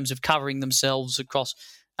window in terms of covering themselves across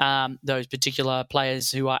those particular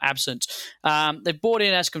players who are absent. They've brought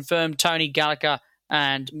in, as confirmed, Tony Gallagher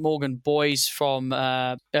and Morgan Boyes from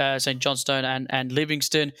St Johnstone and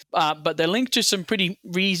Livingston. But they're linked to some pretty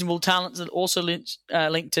reasonable talents that also linked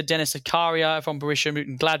to Dennis Zakaria from Borussia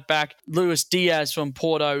Mönchengladbach, Luis Diaz from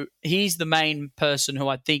Porto. He's the main person who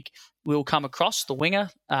I think will come across, the winger,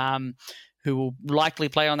 who will likely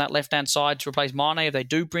play on that left-hand side to replace Mane if they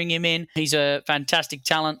do bring him in. He's a fantastic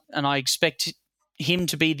talent, and I expect him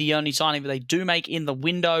to be the only signing that they do make in the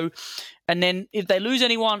window. And then if they lose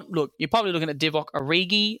anyone, look, you're probably looking at Divock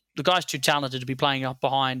Origi. The guy's too talented to be playing up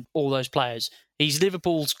behind all those players. He's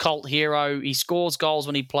Liverpool's cult hero. He scores goals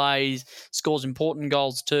when he plays, scores important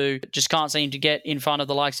goals too. Just can't seem to get in front of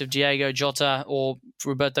the likes of Diego Jota or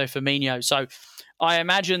Roberto Firmino. So I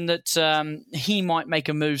imagine that he might make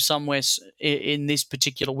a move somewhere in this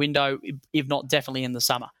particular window, if not definitely in the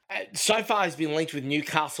summer. So far, he's been linked with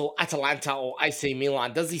Newcastle, Atalanta, or AC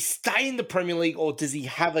Milan. Does he stay in the Premier League, or does he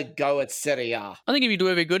have a go at Serie A? I think if he do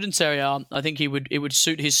very good in Serie A, I think it would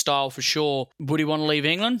suit his style for sure. Would he want to leave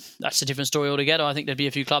England? That's a different story altogether. I think there'd be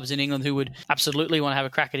a few clubs in England who would absolutely want to have a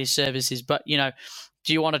crack at his services. But,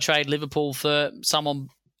 do you want to trade Liverpool for someone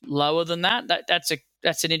lower than that?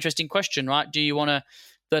 That's an interesting question, right? Do you want to,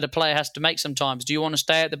 that a player has to make sometimes? Do you want to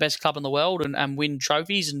stay at the best club in the world and win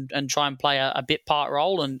trophies and try and play a bit part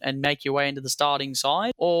role and make your way into the starting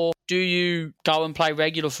side? Or do you go and play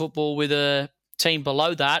regular football with a team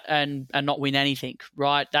below that and not win anything,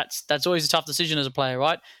 right? That's always a tough decision as a player,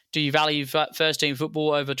 right? Do you value first team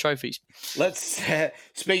football over trophies?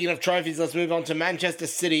 Speaking of trophies, let's move on to Manchester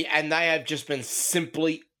City, and they have just been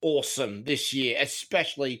simply awesome this year,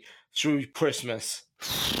 especially through Christmas.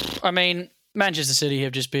 I mean, Manchester City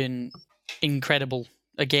have just been incredible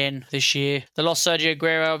again this year. They lost Sergio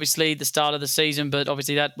Aguero, obviously, at the start of the season, but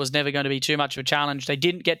obviously that was never going to be too much of a challenge. They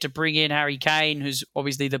didn't get to bring in Harry Kane, who's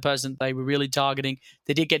obviously the person they were really targeting.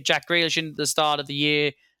 They did get Jack Grealish in at the start of the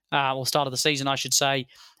year, or start of the season, I should say,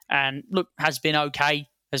 and look, has been okay,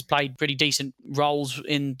 has played pretty decent roles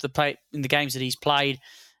in the games that he's played.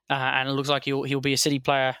 And it looks like he'll be a City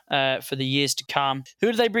player for the years to come. Who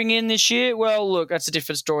did they bring in this year? Well, look, that's a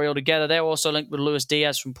different story altogether. They're also linked with Luis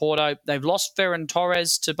Diaz from Porto. They've lost Ferran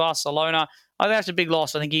Torres to Barcelona. I think that's a big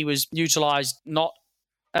loss. I think he was utilised not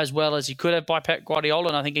as well as he could have by Pep Guardiola,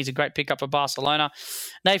 and I think he's a great pickup for Barcelona.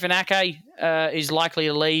 Nathan Ake is likely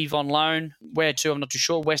to leave on loan. Where to, I'm not too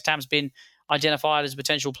sure. West Ham's been identified as a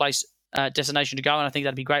potential place destination to go, and I think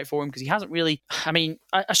that'd be great for him because he hasn't really,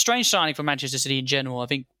 a strange signing for Manchester City in general. I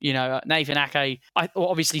think, Nathan Ake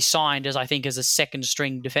obviously signed as a second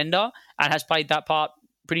string defender and has played that part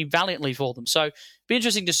pretty valiantly for them. So be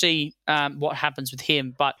interesting to see what happens with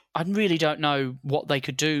him, but I really don't know what they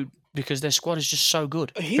could do because their squad is just so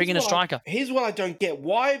good. Bring in a striker. Here's what I don't get.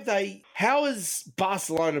 How has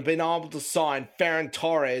Barcelona been able to sign Ferran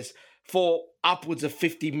Torres for upwards of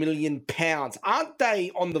 £50 million? Aren't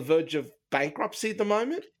they on the verge of bankruptcy at the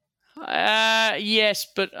moment? Yes,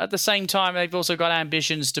 but at the same time, they've also got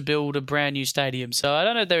ambitions to build a brand new stadium. So I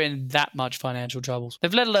don't know if they're in that much financial troubles.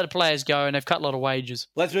 They've let a lot of players go and they've cut a lot of wages.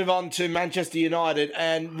 Let's move on to Manchester United.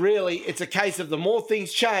 And really, it's a case of the more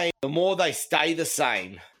things change, the more they stay the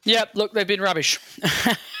same. Yep, look, they've been rubbish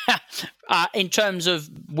in terms of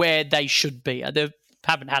where they should be. They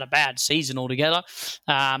haven't had a bad season altogether.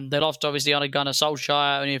 They lost, obviously, Ole Gunnar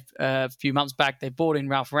Solskjaer only a few months back. They brought in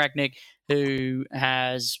Ralf Rangnick, who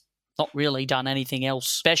has not really done anything else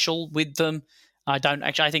special with them. I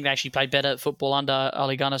think they actually played better at football under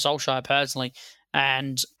Ole Gunnar Solskjaer personally,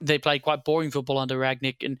 and they played quite boring football under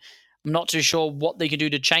Rangnick, and I'm not too sure what they can do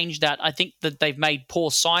to change that. I think that they've made poor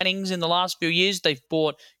signings in the last few years. They've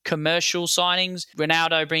bought commercial signings.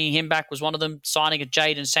 Ronaldo, bringing him back, was one of them. Signing a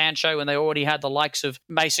Jadon Sancho when they already had the likes of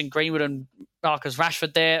Mason Greenwood and Marcus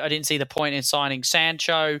Rashford there. I didn't see the point in signing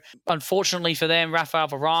Sancho. Unfortunately for them, Rafael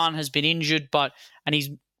Varane has been injured,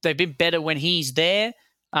 they've been better when he's there,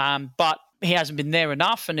 but he hasn't been there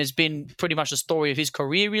enough and has been pretty much the story of his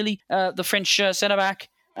career, really, the French centre-back.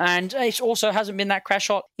 And it also hasn't been that crash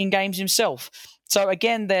hot in games himself. So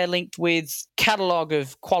again, they're linked with catalogue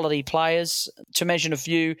of quality players. To mention a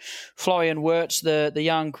few, Florian Wirtz, the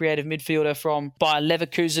young creative midfielder from Bayer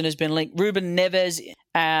Leverkusen, has been linked. Ruben Neves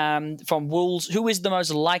from Wolves, who is the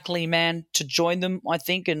most likely man to join them, I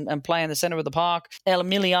think, and play in the centre of the park.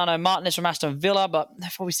 Emiliano Martinez from Aston Villa, but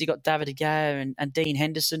they've obviously got David De Gea and Dean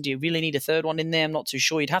Henderson. Do you really need a third one in there? I'm not too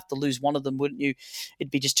sure. You'd have to lose one of them, wouldn't you?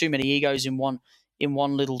 It'd be just too many egos in one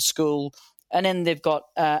little school. And then they've got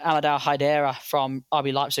Amadou Haidara from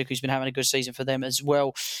RB Leipzig, who's been having a good season for them as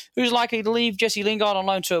well. Who's likely to leave? Jesse Lingard on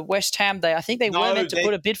loan to West Ham. I think they were meant to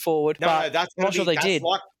put a bid forward, but I'm not sure they did.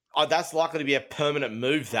 That's likely to be a permanent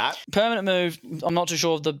move, Permanent move. I'm not too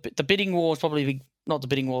sure. The bidding war is probably not the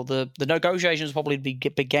bidding war. The negotiations probably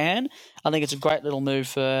began. I think it's a great little move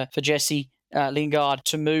for Jesse Lingard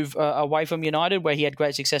to move away from United, where he had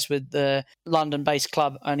great success with the London-based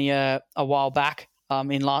club only a while back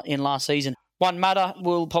in last season. Juan Mata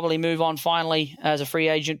will probably move on finally as a free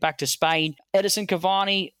agent back to Spain. Edison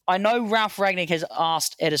Cavani, I know Ralf Rangnick has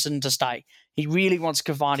asked Edison to stay. He really wants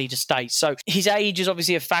Cavani to stay. So his age is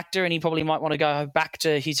obviously a factor, and he probably might want to go back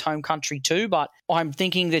to his home country too. But I'm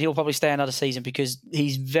thinking that he'll probably stay another season because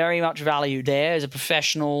he's very much valued there as a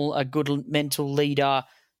professional, a good mental leader,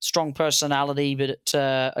 strong personality, but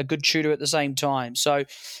a good shooter at the same time. So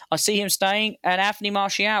I see him staying. And Anthony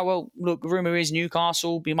Martial, well, look, rumour is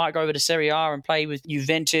Newcastle. He might go over to Serie A and play with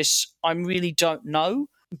Juventus. I really don't know,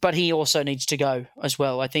 but he also needs to go as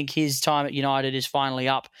well. I think his time at United is finally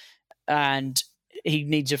up, and he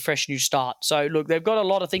needs a fresh new start. So, look, they've got a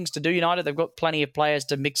lot of things to do, United. They've got plenty of players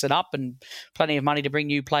to mix it up and plenty of money to bring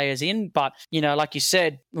new players in. But, like you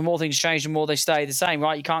said, the more things change, the more they stay the same,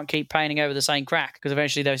 right? You can't keep painting over the same crack because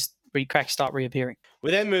eventually those cracks start reappearing.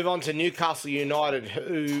 We then move on to Newcastle United,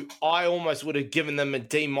 who I almost would have given them a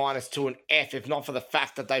D- to an F, if not for the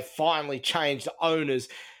fact that they finally changed owners.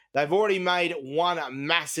 They've already made one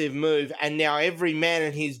massive move, and now every man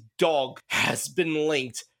and his dog has been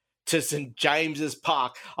linked to St. James's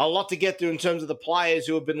Park. A lot to get through in terms of the players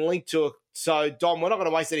who have been linked to it. So, Dom, we're not going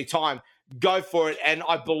to waste any time. Go for it. And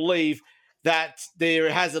I believe that there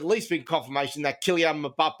has at least been confirmation that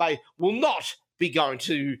Kylian Mbappe will not be going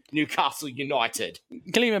to Newcastle United.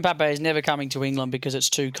 Kylian Mbappe is never coming to England because it's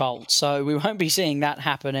too cold, so we won't be seeing that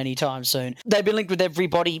happen anytime soon. They've been linked with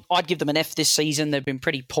everybody. I'd give them an F this season. They've been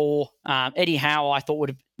pretty poor. Eddie Howe, I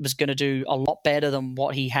thought was going to do a lot better than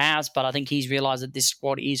what he has, but I think he's realised that this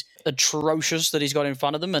squad is atrocious that he's got in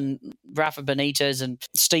front of them, and Rafa Benitez and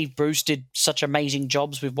Steve Bruce did such amazing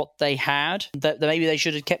jobs with what they had that maybe they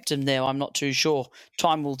should have kept him there. I'm not too sure.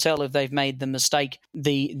 Time will tell if they've made the mistake,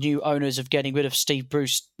 the new owners, of getting rid of Steve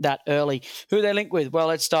Bruce that early. Who are they linked with? Well,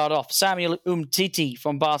 let's start off. Samuel Umtiti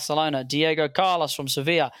from Barcelona, Diego Carlos from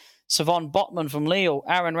Sevilla, Savon Botman from Lille,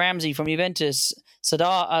 Aaron Ramsey from Juventus,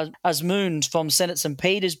 Sardar Azmoun from Zenit St.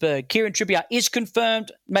 Petersburg. Kieran Trippier is confirmed,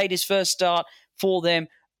 made his first start for them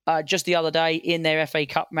just the other day in their FA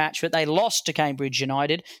Cup match, but they lost to Cambridge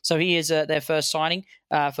United. So he is their first signing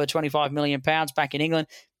for £25 million back in England.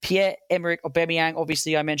 Pierre-Emerick Aubameyang,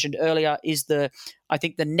 obviously I mentioned earlier, is I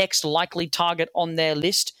think the next likely target on their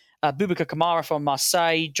list. Boubacar Kamara from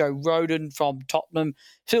Marseille, Joe Rodon from Tottenham,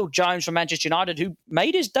 Phil Jones from Manchester United, who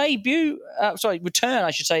made his return,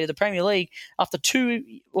 I should say, to the Premier League after 2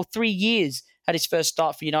 or 3 years, had his first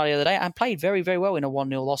start for United the other day and played very, very well in a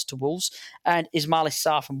 1-0 loss to Wolves. And Ismail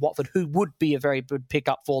Sarr from Watford, who would be a very good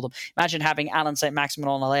pickup for them. Imagine having Alan St-Maximin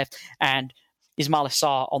on the left and Ismail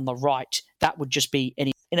Sarr on the right. That would just be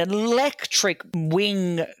an electric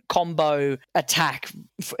wing combo attack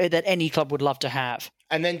that any club would love to have.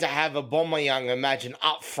 And then to have Aubameyang, imagine,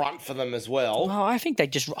 up front for them as well. Well, I think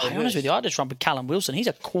I'd just run with Callum Wilson. He's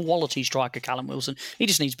a quality striker, Callum Wilson. He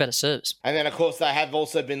just needs better serves. And then, of course, they have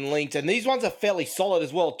also been linked. And these ones are fairly solid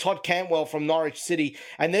as well. Todd Cantwell from Norwich City.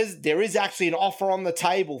 And there is actually an offer on the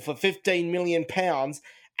table for £15 million.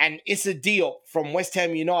 And Issa Diop from West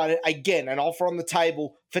Ham United, again, an offer on the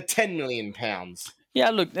table for £10 million. Yeah,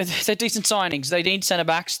 look, they're decent signings. They need centre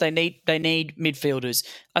backs. They need midfielders.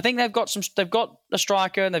 I think they've got a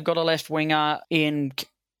striker and they've got a left winger in,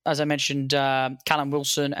 as I mentioned, Callum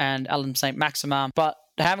Wilson and Alan St-Maximin, but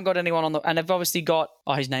they haven't got anyone on and they've obviously got,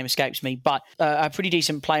 his name escapes me, but a pretty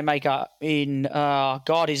decent playmaker in,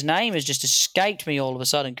 his name has just escaped me all of a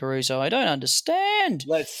sudden, Caruso. I don't understand.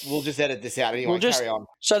 We'll just edit this out anyway, carry on.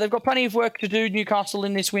 So they've got plenty of work to do, Newcastle,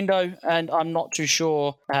 in this window, and I'm not too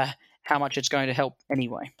sure how much it's going to help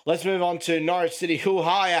anyway. Let's move on to Norwich City, who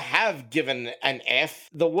I have given an F.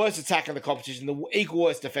 The worst attack in the competition, the equal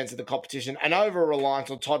worst defence in the competition, an over-reliance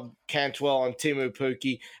on Todd Cantwell and Timu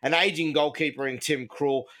Pukki, an ageing goalkeeper in Tim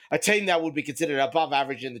Krul, a team that would be considered above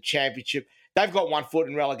average in the championship. They've got 1 foot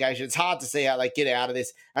in relegation. It's hard to see how they get out of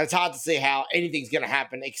this, and it's hard to see how anything's going to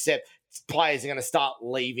happen except players are going to start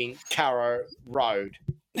leaving Carrow Road.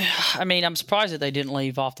 I mean, I'm surprised that they didn't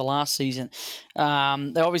leave after last season. They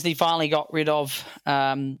obviously finally got rid of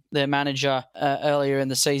their manager earlier in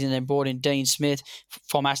the season and brought in Dean Smith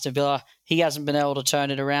from Aston Villa. He hasn't been able to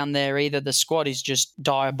turn it around there either. The squad is just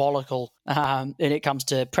diabolical when it comes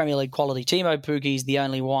to Premier League quality. Timu Pukki is the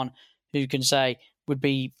only one who can say would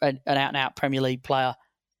be an out-and-out Premier League player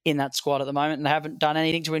in that squad at the moment, and they haven't done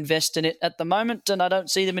anything to invest in it at the moment, and I don't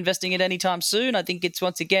see them investing it anytime soon. I think it's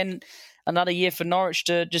once again another year for Norwich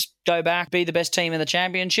to just go back, be the best team in the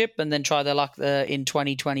Championship, and then try their luck in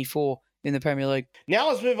 2024 in the Premier League. Now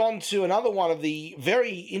let's move on to another one of the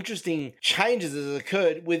very interesting changes that has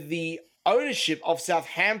occurred with the ownership of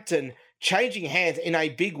Southampton changing hands in a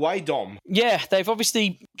big way, Dom. Yeah, they've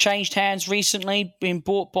obviously changed hands recently, been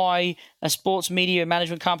bought by a sports media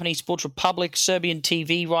management company, Sports Republic, Serbian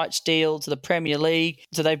TV rights deal to the Premier League.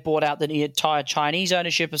 So they've bought out the entire Chinese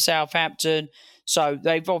ownership of Southampton. So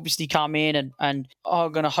they've obviously come in and are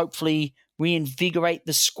going to hopefully reinvigorate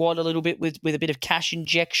the squad a little bit with a bit of cash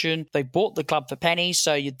injection. They bought the club for pennies,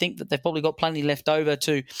 so you'd think that they've probably got plenty left over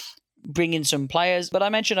to bring in some players. But I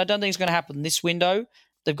mentioned I don't think it's going to happen this window.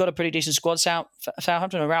 They've got a pretty decent squad.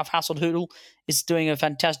 Southampton and Ralph Hasenhüttl is doing a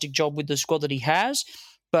fantastic job with the squad that he has.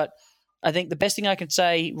 But I think the best thing I can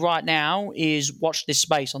say right now is watch this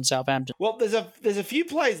space on Southampton. Well, there's a few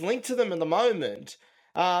players linked to them at the moment.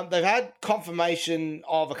 They've had confirmation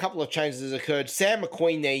of a couple of changes that occurred. Sam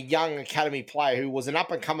McQueen, their young academy player who was an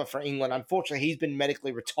up-and-comer for England, unfortunately he's been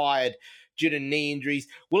medically retired due to knee injuries.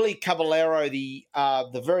 Willie Caballero, the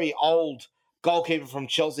very old goalkeeper from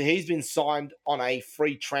Chelsea, he's been signed on a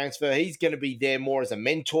free transfer. He's going to be there more as a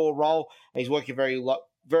mentor role. He's working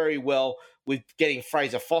very well with getting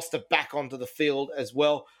Fraser Foster back onto the field as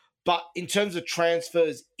well. But in terms of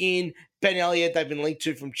transfers in, Ben Elliott, they've been linked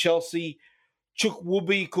to from Chelsea.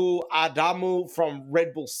 Chukwubuiku Adamu from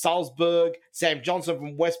Red Bull Salzburg, Sam Johnson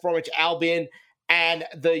from West Bromwich Albion, and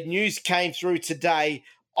the news came through today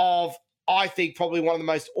of, I think, probably one of the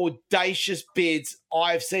most audacious bids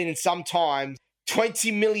I've seen in some time,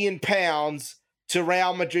 £20 million to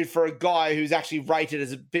Real Madrid for a guy who's actually rated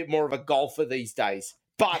as a bit more of a golfer these days,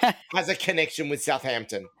 but has a connection with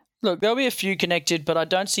Southampton. Look, there'll be a few connected, but I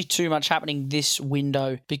don't see too much happening this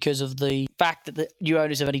window because of the fact that the new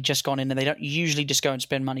owners have only just gone in and they don't usually just go and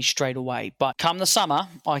spend money straight away. But come the summer,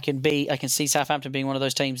 I can see Southampton being one of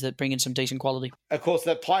those teams that bring in some decent quality. Of course,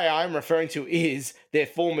 the player I'm referring to is their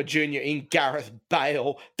former junior in Gareth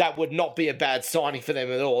Bale. That would not be a bad signing for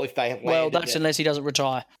them at all if they landed. Well, that's unless he doesn't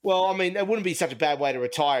retire. Well, I mean, it wouldn't be such a bad way to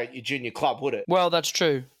retire at your junior club, would it? Well, that's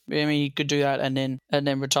true. I mean, you could do that and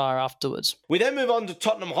then retire afterwards. We then move on to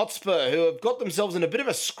Tottenham Hotspur, who have got themselves in a bit of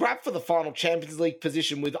a scrap for the final Champions League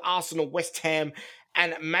position with Arsenal, West Ham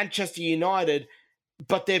and Manchester United,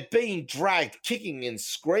 but they're being dragged kicking and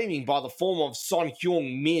screaming by the form of Son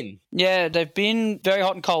Heung-min. Yeah, they've been very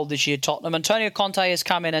hot and cold this year, Tottenham. Antonio Conte has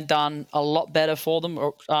come in and done a lot better for them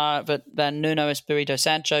than Nuno Espirito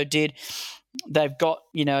Santo did. They've got,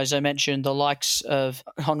 as I mentioned, the likes of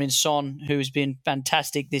Heung-min Son, who's been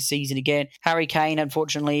fantastic this season again. Harry Kane,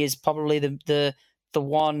 unfortunately, is probably the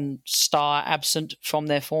one star absent from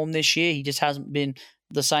their form this year. He just hasn't been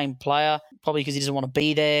the same player, probably because he doesn't want to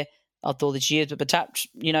be there, I thought, this year. But perhaps,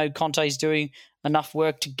 Conte's doing enough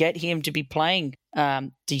work to get him to be playing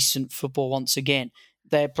decent football once again.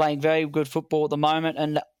 They're playing very good football at the moment,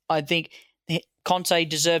 and I think Conte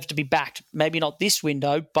deserves to be backed. Maybe not this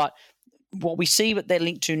window, but what we see what they're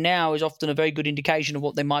linked to now is often a very good indication of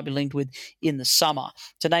what they might be linked with in the summer.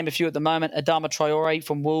 To name a few at the moment, Adama Traore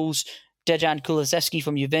from Wolves, Dejan Kulusevski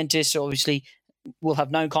from Juventus, obviously will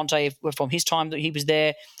have known Conte from his time that he was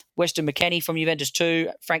there. Weston McKennie from Juventus too.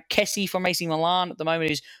 Frank Kessie from AC Milan at the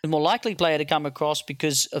moment is the more likely player to come across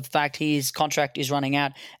because of the fact his contract is running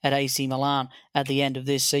out at AC Milan at the end of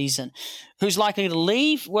this season. Who's likely to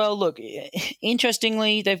leave? Well, look,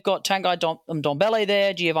 interestingly, they've got Tanguy Ndombele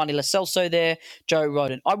there, Giovanni Lo Celso there, Joe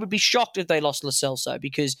Rodon. I would be shocked if they lost Lo Celso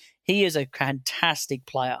because he is a fantastic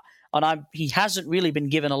player. And he hasn't really been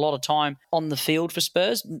given a lot of time on the field for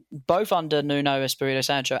Spurs, both under Nuno Espirito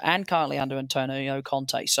Santo and currently under Antonio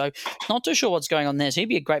Conte. So not too sure what's going on there. So he'd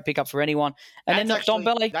be a great pickup for anyone. And then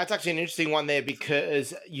Ndombele. That's actually an interesting one there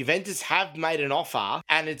because Juventus have made an offer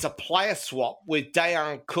and it's a player swap with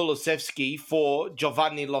Dejan Kulusevski for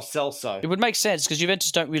Giovanni Lo Celso. It would make sense because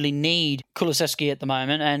Juventus don't really need Kulusevski at the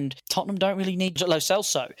moment and Tottenham don't really need Lo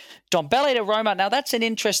Celso. Ndombele to Roma. Now that's an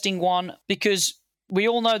interesting one because we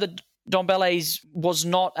all know that Ndombele was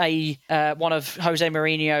not one of Jose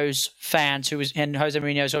Mourinho's fans, and Jose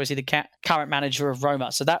Mourinho is obviously the current manager of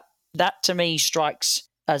Roma. So that to me strikes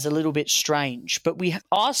as a little bit strange. But we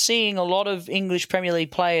are seeing a lot of English Premier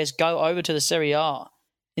League players go over to the Serie A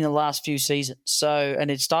in the last few seasons. So, and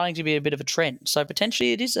it's starting to be a bit of a trend. So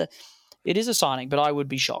potentially it is a signing, but I would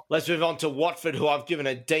be shocked. Let's move on to Watford, who I've given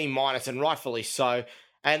a D-, and rightfully so.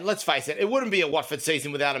 And let's face it wouldn't be a Watford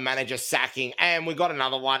season without a manager sacking. And we've got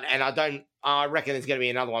another one, and I reckon there's going to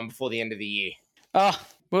be another one before the end of the year.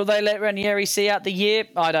 Will they let Ranieri see out the year?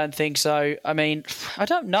 I don't think so. I mean, I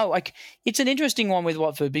don't know. Like, it's an interesting one with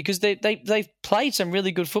Watford because they've played some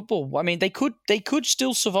really good football. I mean, they could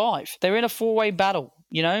still survive. They're in a 4-way battle,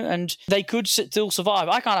 and they could still survive.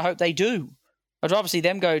 I kind of hope they do. I'd rather see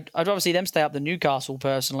them stay up than Newcastle,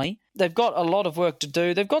 personally. They've got a lot of work to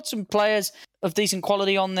do. They've got some players of decent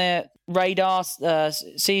quality on their radar.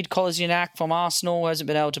 Sead Kolasinac from Arsenal hasn't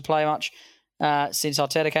been able to play much since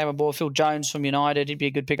Arteta came aboard. Phil Jones from United, he'd be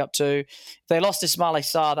a good pickup too. If they lost Ismail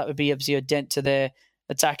Sarr, that would be obviously a dent to their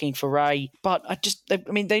attacking foray. But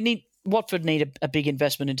Watford need a big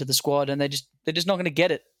investment into the squad, and they're just not going to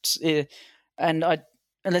get it.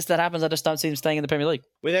 Unless that happens, I just don't see them staying in the Premier League.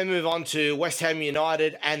 We then move on to West Ham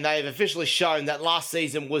United, and they've officially shown that last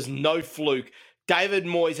season was no fluke. David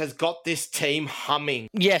Moyes has got this team humming.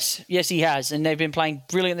 Yes, he has, and they've been playing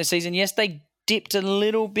brilliant this season. Yes, they dipped a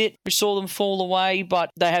little bit. We saw them fall away,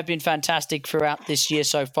 but they have been fantastic throughout this year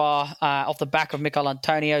so far. Off the back of Mikel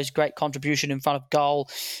Antonio's great contribution in front of goal,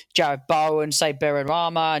 Jared Bowen,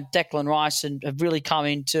 Berarama, and Declan Rice have really come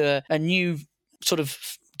into a new sort of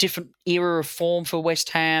different era of form for West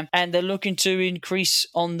Ham, and they're looking to increase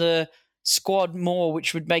on the squad more,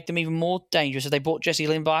 which would make them even more dangerous. If they brought Jesse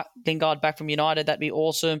Lingard back from United, that'd be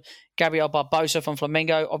awesome. Gabriel Barbosa from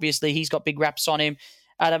Flamengo, obviously he's got big raps on him.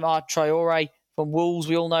 Adama Traore from Wolves,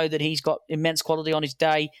 we all know that he's got immense quality on his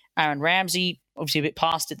day. Aaron Ramsey, obviously a bit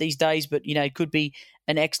past it these days, but could be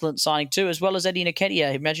an excellent signing too, as well as Eddie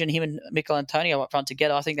Nketiah. Imagine him and Mikel Antonio up front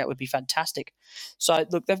together. I think that would be fantastic. So,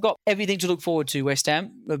 look, they've got everything to look forward to, West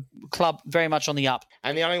Ham. The club very much on the up.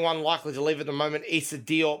 And the only one likely to leave at the moment, Issa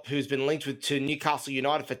Diop, who's been linked to Newcastle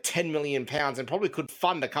United for £10 million and probably could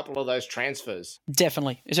fund a couple of those transfers.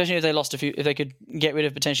 Definitely. Especially if they lost a few, if they could get rid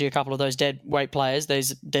of potentially a couple of those dead weight players,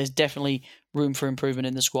 there's definitely room for improvement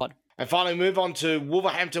in the squad. And finally, move on to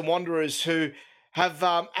Wolverhampton Wanderers, who have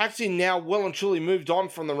actually now well and truly moved on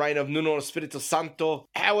from the reign of Nuno Espirito Santo.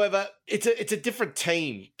 However, it's a different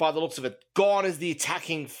team by the looks of it. Gone is the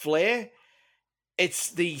attacking flair.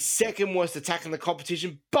 It's the second worst attack in the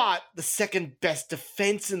competition, but the second best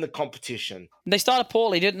defence in the competition. They started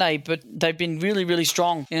poorly, didn't they? But they've been really, really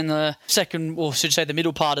strong in the second, or should say the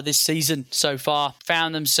middle part of this season so far.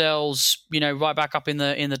 Found themselves, right back up in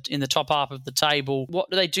the top half of the table.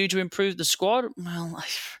 What do they do to improve the squad? Well,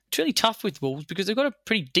 it's really tough with Wolves because they've got a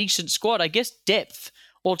pretty decent squad. I guess depth,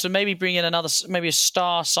 or to maybe bring in maybe a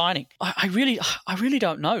star signing. I really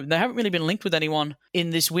don't know. They haven't really been linked with anyone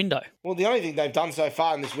in this window. Well, the only thing they've done so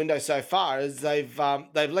far in this window is they've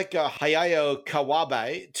let go Hayao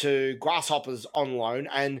Kawabe to Grasshoppers on loan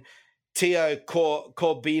and Tio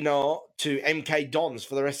Corbino to MK Dons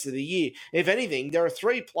for the rest of the year. If anything, there are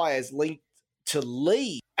 3 players linked to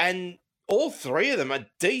leave, and all 3 of them are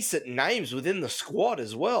decent names within the squad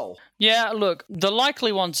as well. Yeah, look, the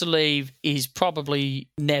likely one to leave is probably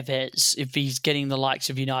Neves if he's getting the likes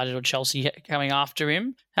of United or Chelsea coming after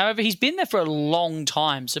him. However, he's been there for a long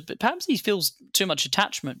time, so perhaps he feels too much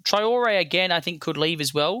attachment. Traore, again, I think could leave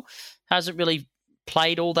as well. Hasn't really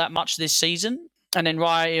played all that much this season. And then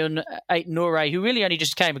Ryan Aït-Nouri, who really only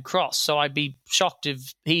just came across, so I'd be shocked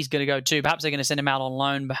if he's going to go too. Perhaps they're going to send him out on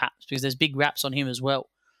loan, perhaps, because there's big raps on him as well.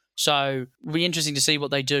 So it'll be interesting to see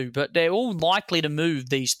what they do. But they're all likely to move,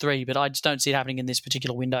 these 3, but I just don't see it happening in this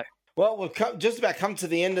particular window. Well, we've just about come to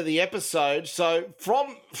the end of the episode. So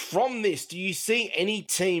from this, do you see any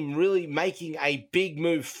team really making a big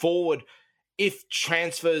move forward if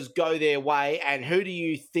transfers go their way? And who do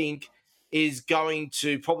you think is going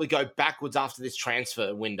to probably go backwards after this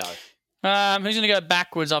transfer window? Who's going to go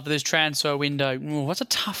backwards after this transfer window? Ooh, that's a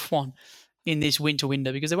tough one. in this winter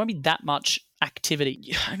window because there won't be that much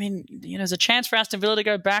activity. I mean, there's a chance for Aston Villa to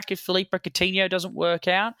go back if Philippe Coutinho doesn't work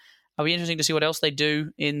out. It'll be interesting to see what else they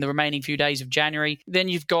do in the remaining few days of January. Then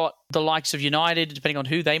you've got the likes of United, depending on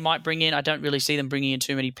who they might bring in. I don't really see them bringing in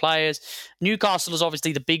too many players. Newcastle is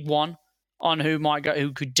obviously the big one on who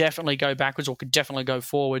could definitely go backwards or could definitely go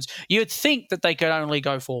forwards. You'd think that they could only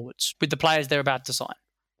go forwards with the players they're about to sign.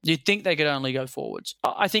 You'd think they could only go forwards.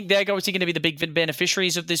 I think they're obviously going to be the big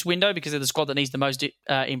beneficiaries of this window because they're the squad that needs the most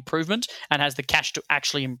improvement and has the cash to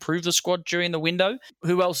actually improve the squad during the window.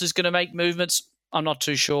 Who else is going to make movements? I'm not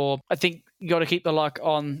too sure. I think you got to keep the look out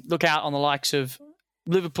on the likes of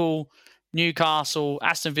Liverpool, Newcastle,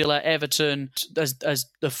 Aston Villa, Everton as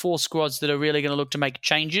the four squads that are really going to look to make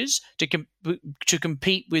changes to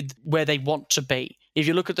compete with where they want to be. If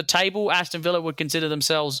you look at the table, Aston Villa would consider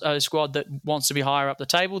themselves a squad that wants to be higher up the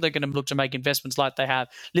table. They're going to look to make investments like they have.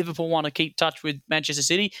 Liverpool want to keep touch with Manchester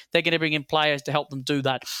City. They're going to bring in players to help them do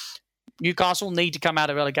that. Newcastle need to come out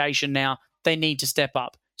of relegation now. They need to step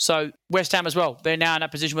up. So West Ham as well, they're now in that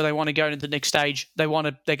position where they want to go into the next stage. They're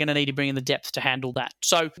going to need to bring in the depth to handle that.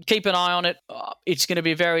 So keep an eye on it. It's going to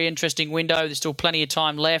be a very interesting window. There's still plenty of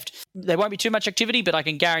time left. There won't be too much activity, but I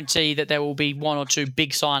can guarantee that there will be one or two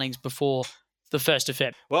big signings before the 1st of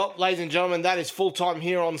Feb. Well, ladies and gentlemen, that is full time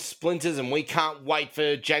here on Splinters, and we can't wait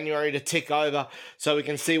for January to tick over so we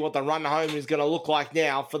can see what the run home is going to look like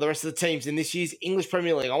now for the rest of the teams in this year's English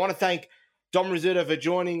Premier League. I want to thank Dom Rizzuto for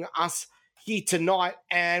joining us here tonight,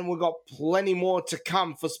 and we've got plenty more to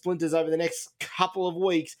come for Splinters over the next couple of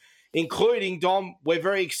weeks, including, Dom, we're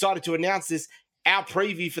very excited to announce this, our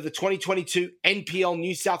preview for the 2022 NPL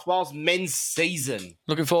New South Wales men's season.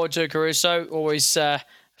 Looking forward to it, Caruso. Always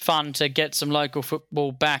fun to get some local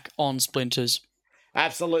football back on Splinters.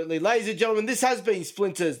 Absolutely. Ladies and gentlemen, this has been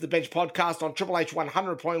Splinters, the Bench Podcast on Triple H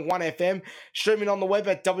 100.1 FM, streaming on the web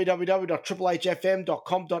at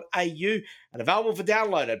www.triplehfm.com.au and available for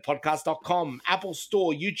download at podcast.com, Apple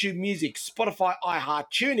Store, YouTube Music, Spotify, iHeart,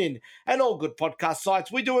 TuneIn, and all good podcast sites.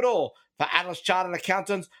 We do it all for Atlas Chartered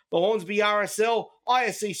Accountants, the Hornsby RSL,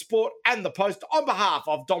 ISC Sport, and The Post. On behalf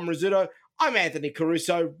of Dom Rizzuto, I'm Anthony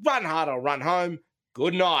Caruso. Run hard or run home.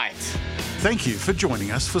 Good night. Thank you for joining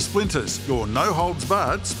us for Splinters, your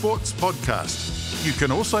no-holds-barred sports podcast. You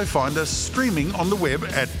can also find us streaming on the web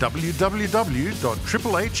at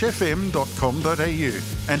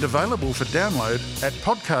www.triplehfm.com.au and available for download at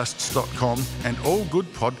podcasts.com and all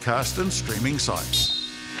good podcast and streaming sites.